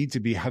reality is they need to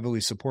be heavily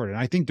supported. And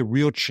I think the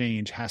real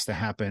change has to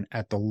happen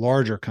at the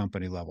larger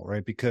company level,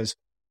 right? Because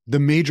the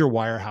major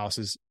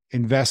wirehouses,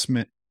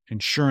 investment,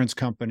 insurance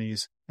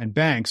companies, and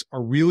banks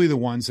are really the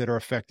ones that are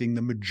affecting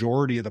the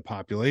majority of the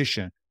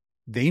population.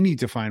 They need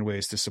to find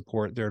ways to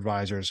support their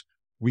advisors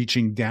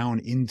reaching down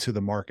into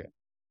the market.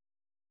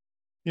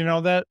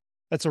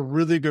 That's a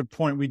really good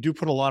point. We do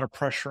put a lot of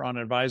pressure on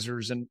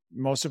advisors, and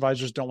most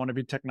advisors don't want to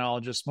be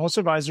technologists. Most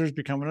advisors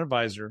become an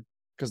advisor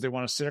because they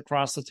want to sit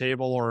across the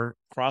table or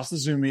across the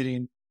Zoom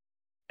meeting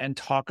and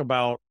talk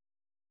about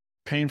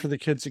paying for the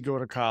kids to go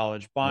to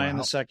college, buying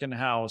the second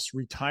house,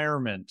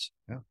 retirement.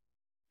 Yeah.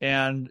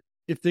 And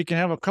if they can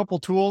have a couple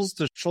tools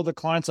to show the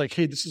clients like,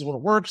 hey, this is what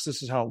it works,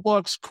 this is how it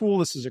looks, cool,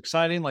 this is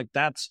exciting, like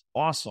that's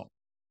awesome.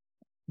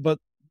 But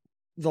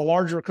the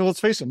larger, because let's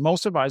face it,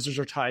 most advisors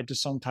are tied to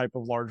some type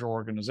of larger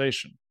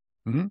organization.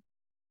 Mm-hmm.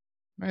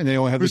 And they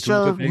only have the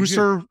tools who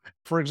serve,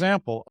 for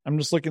example, I'm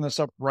just looking this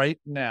up right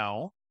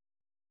now.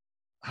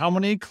 how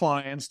many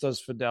clients does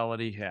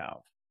Fidelity have?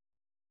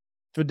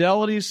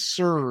 Fidelity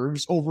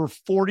serves over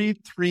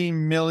 43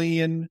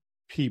 million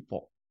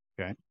people.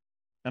 Okay.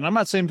 And I'm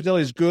not saying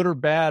Fidelity is good or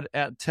bad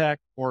at tech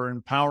or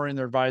empowering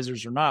their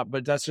advisors or not,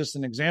 but that's just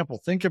an example.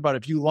 Think about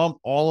if you lump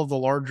all of the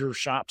larger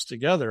shops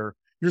together,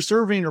 you're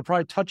serving or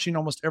probably touching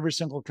almost every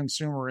single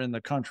consumer in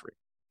the country.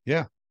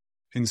 Yeah.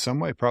 In some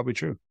way, probably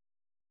true.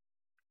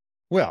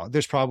 Well,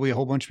 there's probably a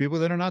whole bunch of people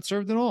that are not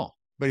served at all.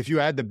 But if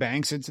you add the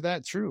banks into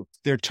that, true.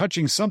 They're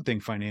touching something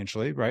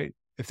financially, right?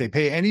 If they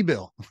pay any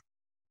bill.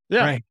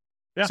 Yeah. Right.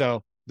 Yeah.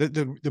 So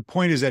the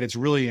point is that it's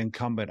really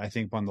incumbent, I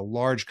think, on the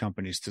large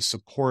companies to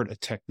support a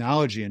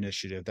technology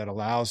initiative that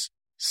allows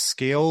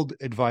scaled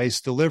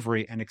advice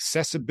delivery and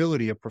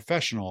accessibility of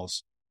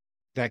professionals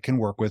that can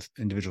work with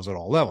individuals at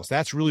all levels.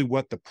 That's really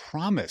what the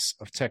promise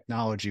of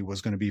technology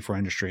was going to be for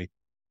industry.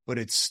 But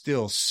it's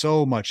still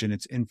so much in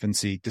its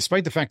infancy,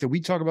 despite the fact that we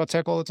talk about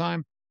tech all the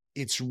time.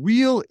 Its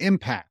real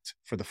impact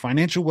for the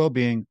financial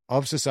well-being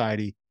of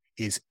society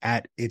is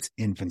at its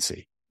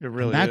infancy. It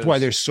really and that's is. why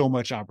there's so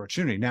much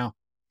opportunity. Now,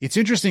 it's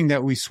interesting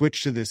that we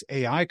switched to this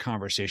AI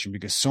conversation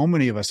because so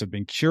many of us have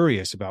been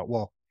curious about,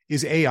 well,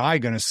 is AI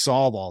going to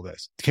solve all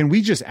this? Can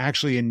we just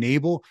actually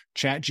enable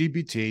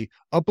ChatGPT,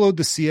 upload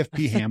the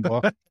CFP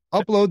handbook,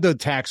 upload the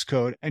tax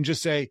code, and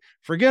just say,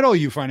 forget all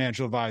you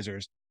financial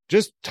advisors.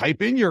 Just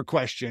type in your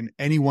question,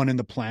 anyone in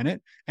the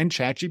planet, and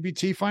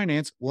ChatGPT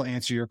Finance will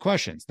answer your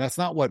questions. That's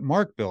not what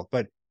Marc built,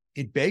 but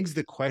it begs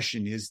the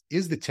question, is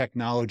the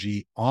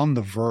technology on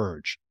the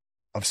verge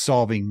of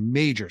solving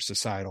major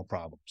societal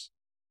problems?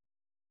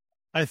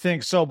 I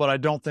think so, but I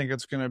don't think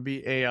it's going to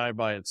be AI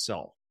by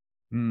itself.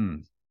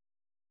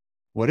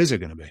 What is it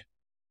going to be?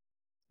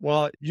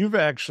 Well, you've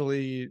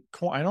actually,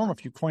 I don't know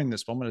if you coined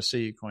this, but I'm going to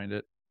say you coined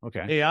it.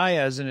 Okay. AI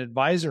as an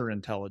advisor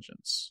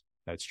intelligence.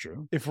 That's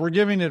true. If we're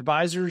giving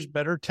advisors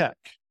better tech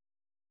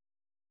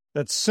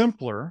that's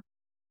simpler,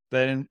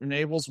 that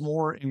enables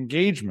more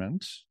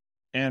engagement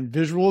and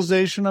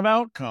visualization of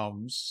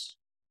outcomes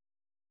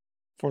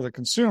for the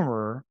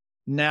consumer,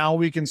 now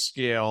we can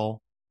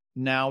scale.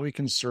 Now we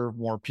can serve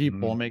more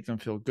people and make them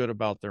feel good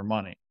about their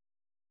money.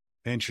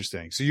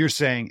 Interesting. So you're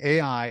saying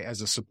AI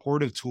as a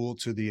supportive tool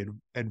to the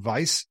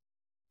advice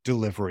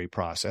delivery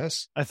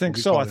process? I think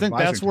so. I think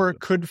that's where it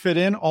could fit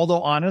in.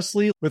 Although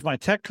honestly, with my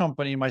tech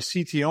company, my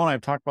CTO and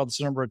I've talked about this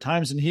a number of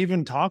times, and he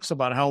even talks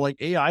about how like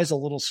AI is a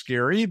little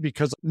scary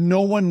because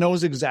no one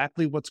knows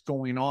exactly what's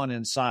going on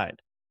inside.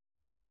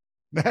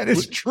 That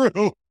is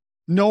true.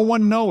 No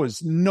one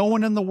knows. No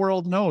one in the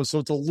world knows. So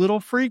it's a little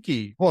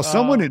freaky. Well,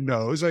 someone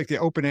knows, like the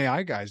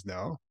OpenAI guys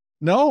know.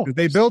 No.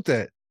 They built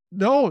it.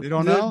 No, they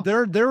don't know.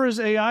 There is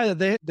AI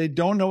that they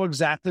don't know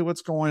exactly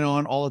what's going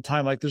on all the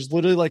time. Like there's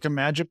literally like a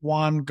magic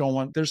wand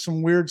going. There's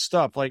some weird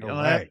stuff. Like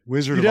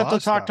Wizard you'd of have Oz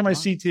to talk stuff, to my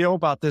CTO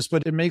about this,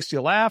 but it makes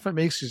you laugh. It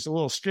makes you a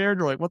little scared.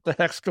 You're like, what the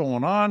heck's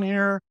going on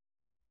here?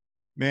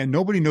 Man,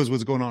 nobody knows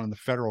what's going on in the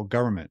federal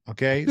government.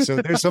 Okay. So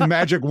there's some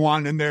magic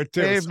wand in there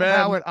too. Hey,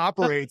 somehow it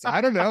operates.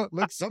 I don't know.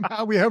 Look,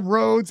 somehow we have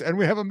roads and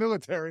we have a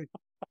military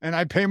and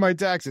I pay my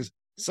taxes.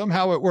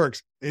 Somehow it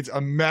works. It's a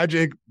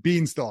magic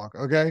beanstalk.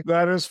 Okay.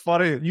 That is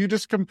funny. You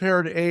just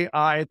compared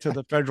AI to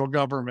the federal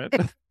government.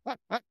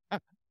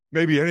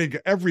 Maybe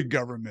every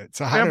government.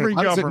 So every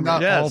government.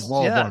 Not yes.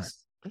 all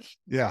Yes.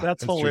 Yeah.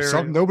 That's hilarious.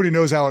 Nobody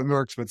knows how it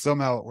works, but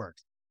somehow it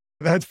works.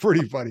 That's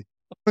pretty funny.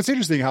 It's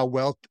interesting how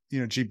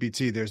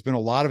GPT, there's been a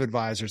lot of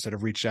advisors that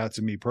have reached out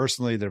to me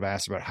personally that have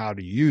asked about how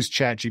to use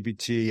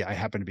ChatGPT. I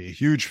happen to be a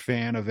huge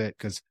fan of it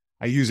because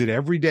I use it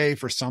every day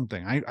for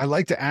something. I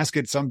like to ask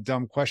it some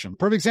dumb question.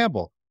 Perfect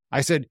example. I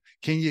said,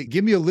 can you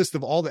give me a list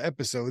of all the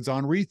episodes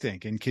on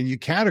Rethink and can you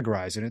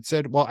categorize it? And it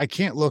said, well, I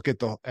can't look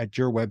at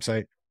your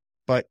website,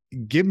 but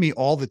give me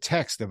all the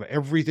text of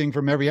everything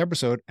from every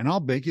episode and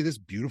I'll make you this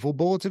beautiful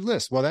bulleted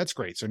list. Well, that's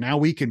great. So now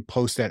we can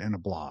post that in a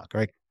blog,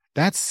 right?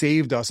 That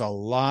saved us a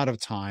lot of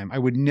time. I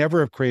would never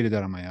have created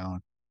that on my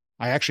own.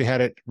 I actually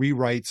had it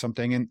rewrite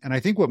something. And I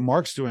think what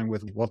Marc's doing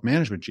with Wealth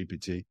Management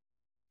GPT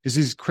is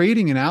he's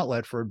creating an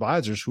outlet for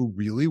advisors who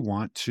really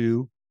want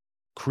to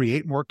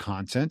create more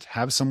content,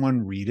 have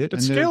someone read it.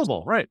 It's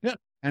scalable, right? Yeah.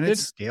 And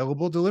it's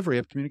scalable delivery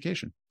of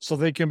communication. So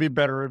they can be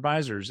better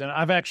advisors. And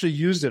I've actually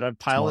used it. I've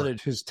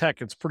piloted his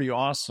tech. It's pretty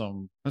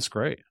awesome. That's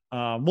great.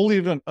 We'll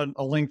leave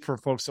a link for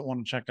folks that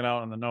want to check it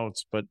out in the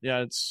notes. But yeah,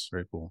 it's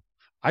very cool.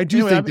 I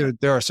do think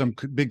there are some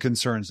big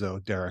concerns, though,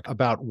 Derek,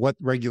 about what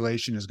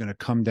regulation is going to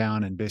come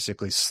down and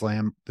basically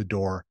slam the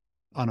door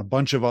on a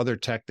bunch of other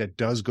tech that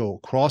does go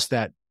across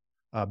that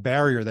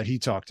barrier that he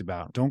talked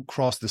about. Don't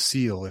cross the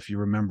seal, if you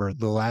remember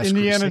the last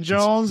Indiana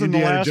Jones and the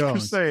Last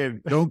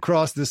Crusade. Don't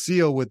cross the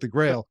seal with the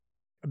Grail.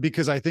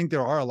 Because I think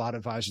there are a lot of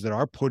advisors that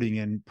are putting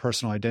in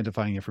personal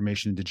identifying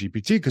information into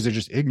GPT because they're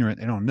just ignorant.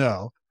 They don't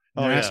know.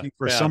 They're asking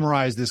for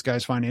summarize this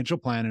guy's financial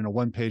plan in a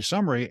one-page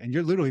summary, and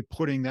you're literally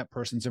putting that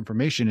person's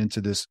information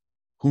into this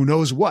who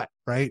knows what,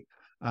 right?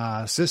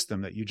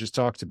 System that you just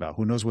talked about.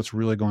 Who knows what's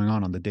really going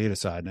on the data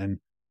side. And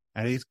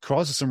it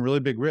causes some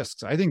really big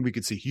risks. I think we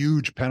could see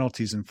huge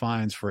penalties and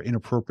fines for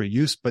inappropriate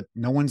use, but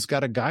no one's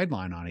got a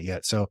guideline on it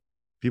yet. So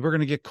people are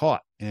going to get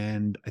caught.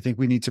 And I think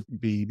we need to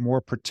be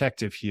more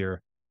protective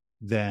here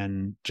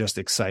than just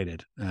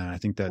excited. I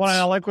think that's... Well,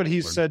 I like what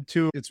he said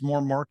too. It's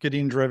more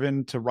marketing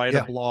driven to write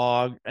a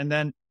blog, and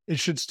then it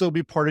should still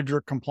be part of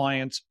your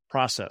compliance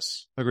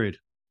process. Agreed.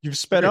 You've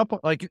sped up.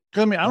 Like,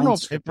 I mean, I don't know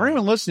if for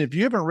anyone listening, if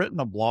you haven't written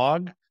a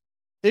blog,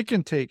 it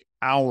can take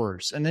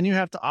hours, and then you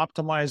have to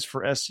optimize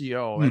for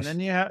SEO, and then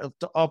you have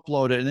to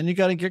upload it, and then you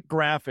got to get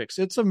graphics.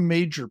 It's a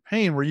major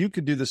pain where you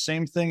could do the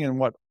same thing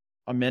in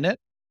a minute?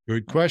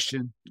 Good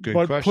question.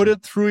 But put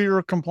it through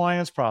your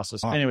compliance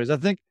process. Anyways, I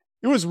think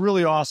it was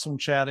really awesome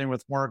chatting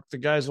with Marc. The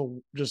guy's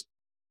just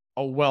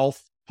a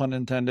wealth, pun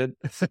intended,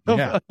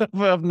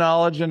 of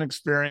knowledge and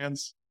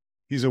experience.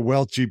 He's a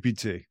wealth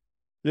GPT.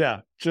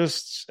 Yeah.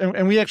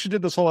 And we actually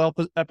did this whole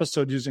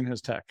episode using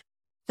his tech.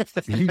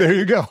 There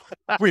you go.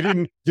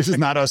 This is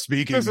not us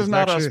speaking. This is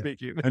not us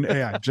speaking. An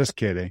AI, just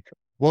kidding.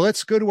 Well,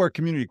 let's go to our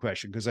community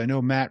question, because I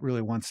know Matt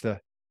really wants to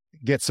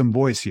get some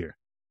voice here.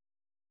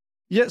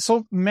 Yeah.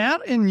 So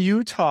Matt in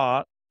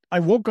Utah, I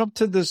woke up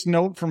to this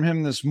note from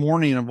him this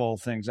morning of all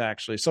things,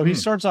 actually. So he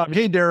starts off,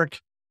 "Hey, Derek,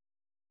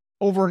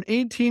 over an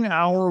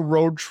 18-hour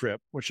road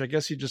trip," which I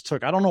guess he just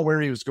took. I don't know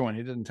where he was going.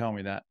 He didn't tell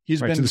me that. He's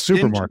been to the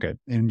supermarket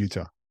in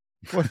Utah.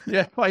 Well,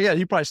 yeah.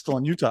 He's probably still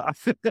in Utah.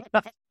 He's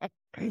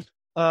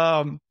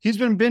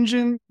been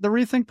binging the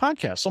Rethink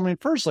podcast. So I mean,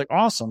 first,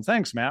 awesome.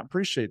 Thanks, Matt.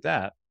 Appreciate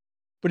that.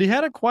 But he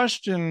had a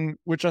question,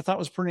 which I thought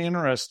was pretty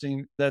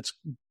interesting. That's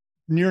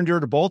near and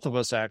dear to both of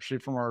us, actually,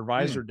 from our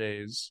advisor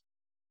days,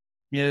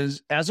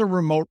 is as a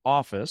remote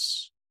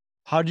office,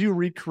 how do you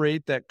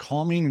recreate that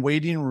calming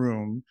waiting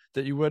room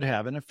that you would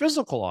have in a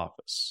physical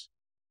office?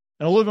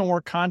 And a little bit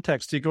more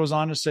context, he goes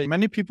on to say,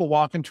 many people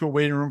walk into a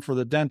waiting room for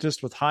the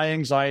dentist with high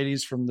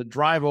anxieties from the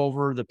drive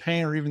over, the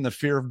pain, or even the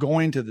fear of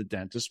going to the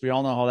dentist. We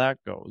all know how that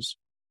goes.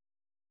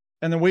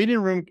 And the waiting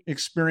room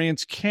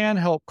experience can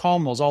help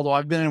calm those, although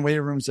I've been in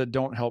waiting rooms that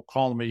don't help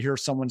calm them. You hear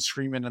someone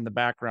screaming in the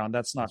background.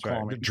 That's not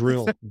calming. Right. The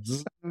drill.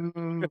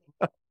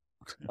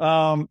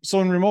 So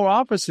in remote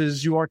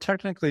offices, you are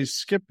technically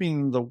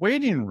skipping the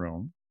waiting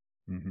room.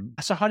 Mm-hmm.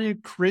 So how do you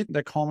create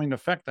that calming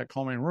effect, that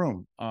calming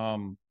room?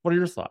 What are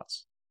your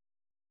thoughts?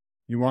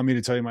 You want me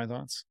to tell you my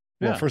thoughts?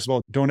 Well, first of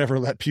all, don't ever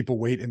let people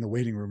wait in the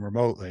waiting room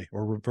remotely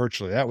or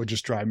virtually. That would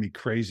just drive me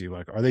crazy.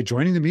 Like, are they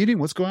joining the meeting?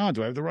 What's going on?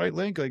 Do I have the right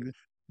link? Like,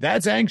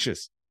 that's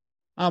anxious.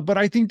 But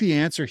I think the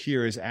answer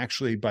here is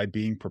actually by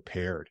being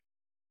prepared,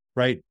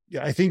 right?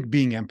 I think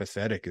being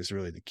empathetic is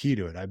really the key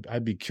to it.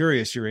 I'd be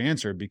curious your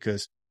answer,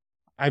 because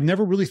I've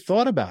never really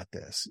thought about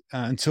this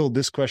until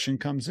this question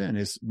comes in.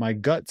 Is my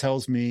gut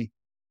tells me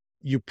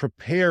you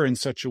prepare in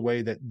such a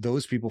way that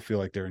those people feel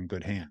like they're in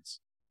good hands,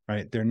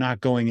 right? They're not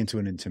going into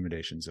an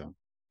intimidation zone.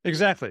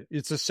 Exactly.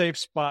 It's a safe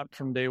spot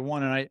from day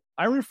one. And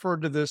I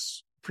referred to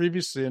this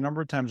previously a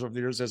number of times over the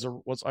years as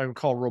what I would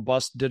call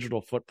robust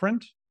digital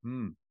footprint,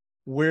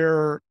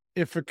 where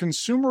if a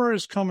consumer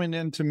is coming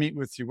in to meet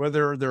with you,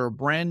 whether they're a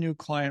brand new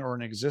client or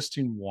an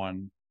existing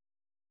one,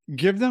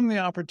 give them the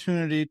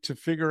opportunity to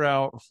figure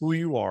out who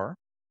you are,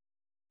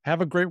 have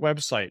a great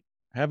website,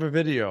 have a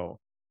video,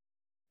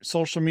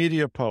 social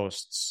media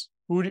posts.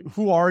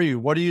 Who are you?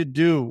 What do you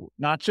do?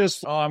 Not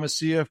just, I'm a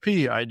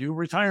CFP. I do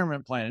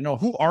retirement planning. No,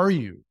 who are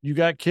you? You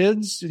got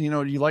kids? Do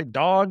you like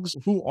dogs?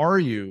 Who are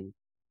you?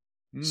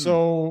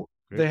 So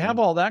they have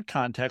all that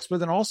context,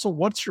 but then also,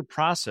 what's your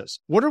process?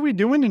 What are we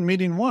doing in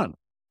meeting one?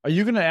 Are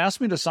you going to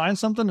ask me to sign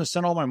something to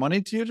send all my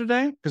money to you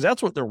today? Because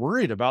that's what they're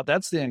worried about.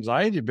 That's the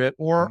anxiety bit.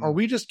 Or are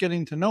we just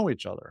getting to know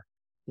each other?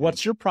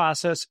 What's your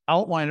process?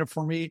 Outline it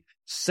for me.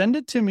 Send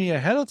it to me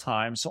ahead of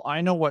time so I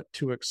know what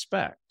to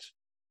expect.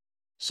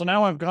 So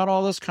now I've got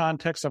all this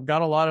context. I've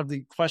got a lot of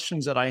the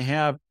questions that I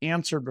have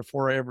answered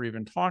before I ever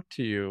even talk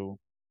to you.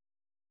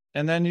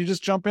 And then you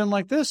just jump in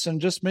like this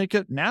and just make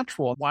it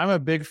natural. I'm a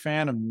big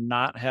fan of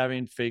not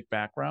having fake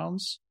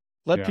backgrounds.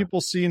 Let people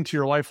see into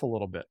your life a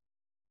little bit.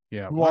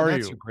 Yeah. Who are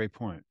that's you? A great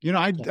point.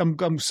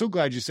 I'm so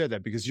glad you said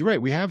that, because you're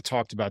right. We have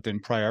talked about that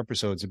in prior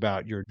episodes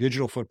about your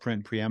digital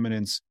footprint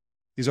preeminence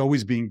is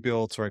always being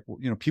built. Right.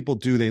 People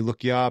they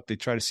look you up. They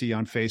try to see you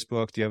on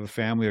Facebook. Do you have a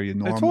family? Are you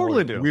normal? They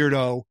totally do.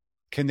 Weirdo.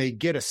 Can they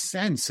get a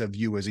sense of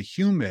you as a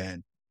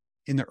human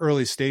in the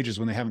early stages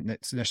when they haven't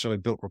necessarily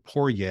built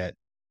rapport yet?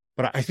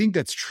 But I think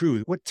that's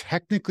true. What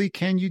technically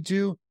can you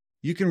do?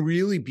 You can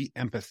really be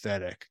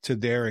empathetic to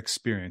their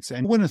experience.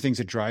 And one of the things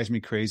that drives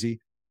me crazy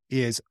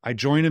is I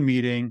join a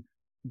meeting.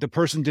 The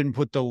person didn't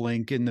put the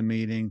link in the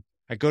meeting.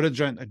 I go to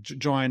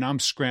join. I'm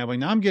scrambling.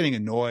 Now I'm getting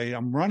annoyed.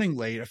 I'm running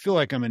late. I feel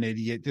like I'm an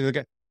idiot.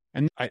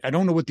 And I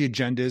don't know what the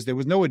agenda is. There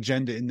was no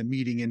agenda in the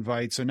meeting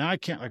invite. So now I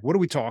can't, what are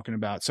we talking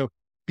about? So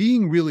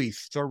being really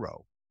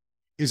thorough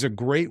is a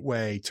great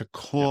way to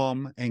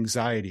calm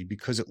anxiety,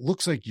 because it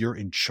looks like you're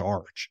in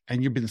charge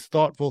and you've been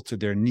thoughtful to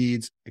their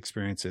needs,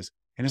 experiences.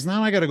 And it's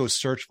not like I got to go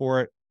search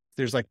for it.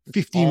 There's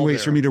 15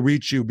 ways for me to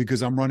reach you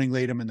because I'm running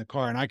late. I'm in the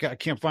car and I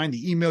can't find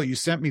the email you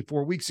sent me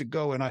 4 weeks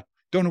ago. And I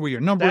don't know where your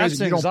number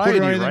is. And you don't put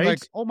it or anything.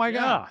 Right? Oh my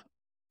God.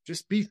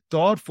 Just be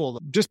thoughtful.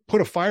 Just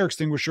put a fire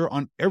extinguisher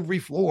on every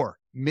floor.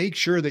 Make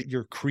sure that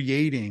you're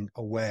creating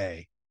a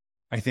way,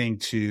 I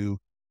think, to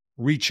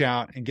reach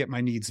out and get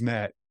my needs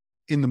met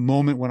in the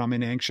moment when I'm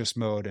in anxious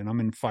mode and I'm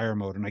in fire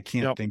mode and I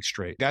can't think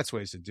straight. That's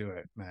ways to do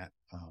it, Matt.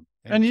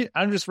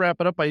 I'm just wrap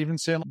it up by even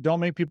saying, don't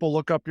make people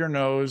look up your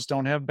nose.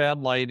 Don't have bad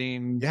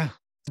lighting. Yeah.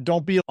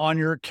 Don't be on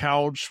your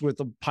couch with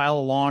a pile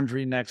of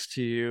laundry next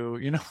to you.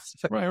 You know,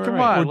 right. Come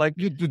on. Like,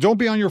 don't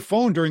be on your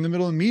phone during the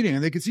middle of the meeting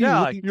and they can see you're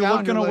looking down,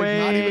 looking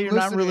away. You're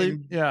not really.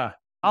 Yeah.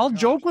 I'll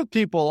joke with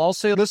people. I'll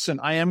say, listen,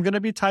 I am going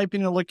to be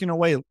typing and looking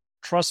away.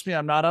 Trust me,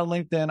 I'm not on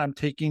LinkedIn. I'm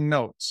taking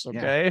notes.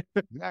 Okay.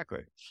 Yeah, exactly.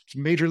 It's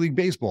Major League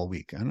Baseball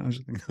week. I know.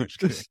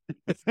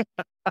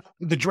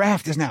 The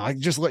draft is now. I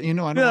just let you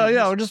know.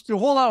 Just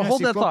hold out.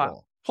 Hold that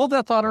thought. Hold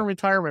that thought on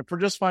retirement for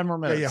just 5 more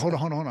minutes. Yeah. Hold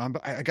on.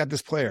 I got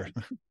this player.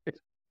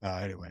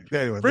 Anyway.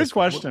 Great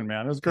question,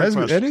 man. It was a great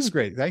question. That is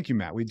great. Thank you,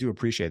 Matt. We do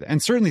appreciate it.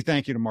 And certainly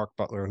thank you to Marc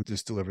Butler, who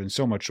just delivered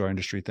so much to our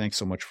industry. Thanks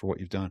so much for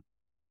what you've done.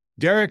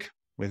 Derek,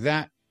 with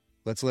that,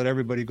 let's let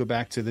everybody go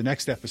back to the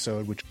next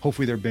episode, which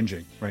hopefully they're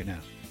binging right now.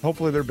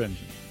 Hopefully they're binging.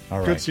 All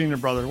right. Good seeing you,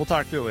 brother. We'll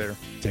talk to you later.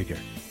 Take care.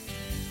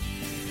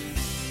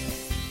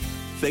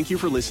 Thank you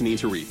for listening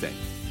to Rethink,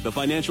 the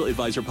Financial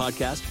Advisor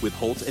Podcast with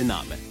Holt and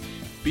Notman.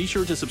 Be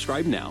sure to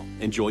subscribe now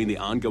and join the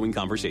ongoing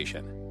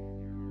conversation.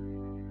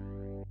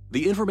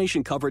 The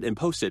information covered and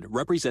posted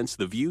represents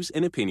the views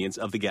and opinions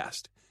of the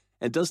guest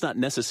and does not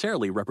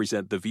necessarily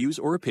represent the views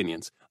or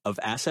opinions of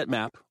Asset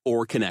Map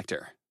or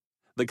Connector.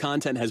 The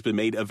content has been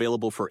made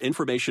available for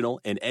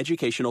informational and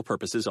educational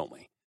purposes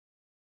only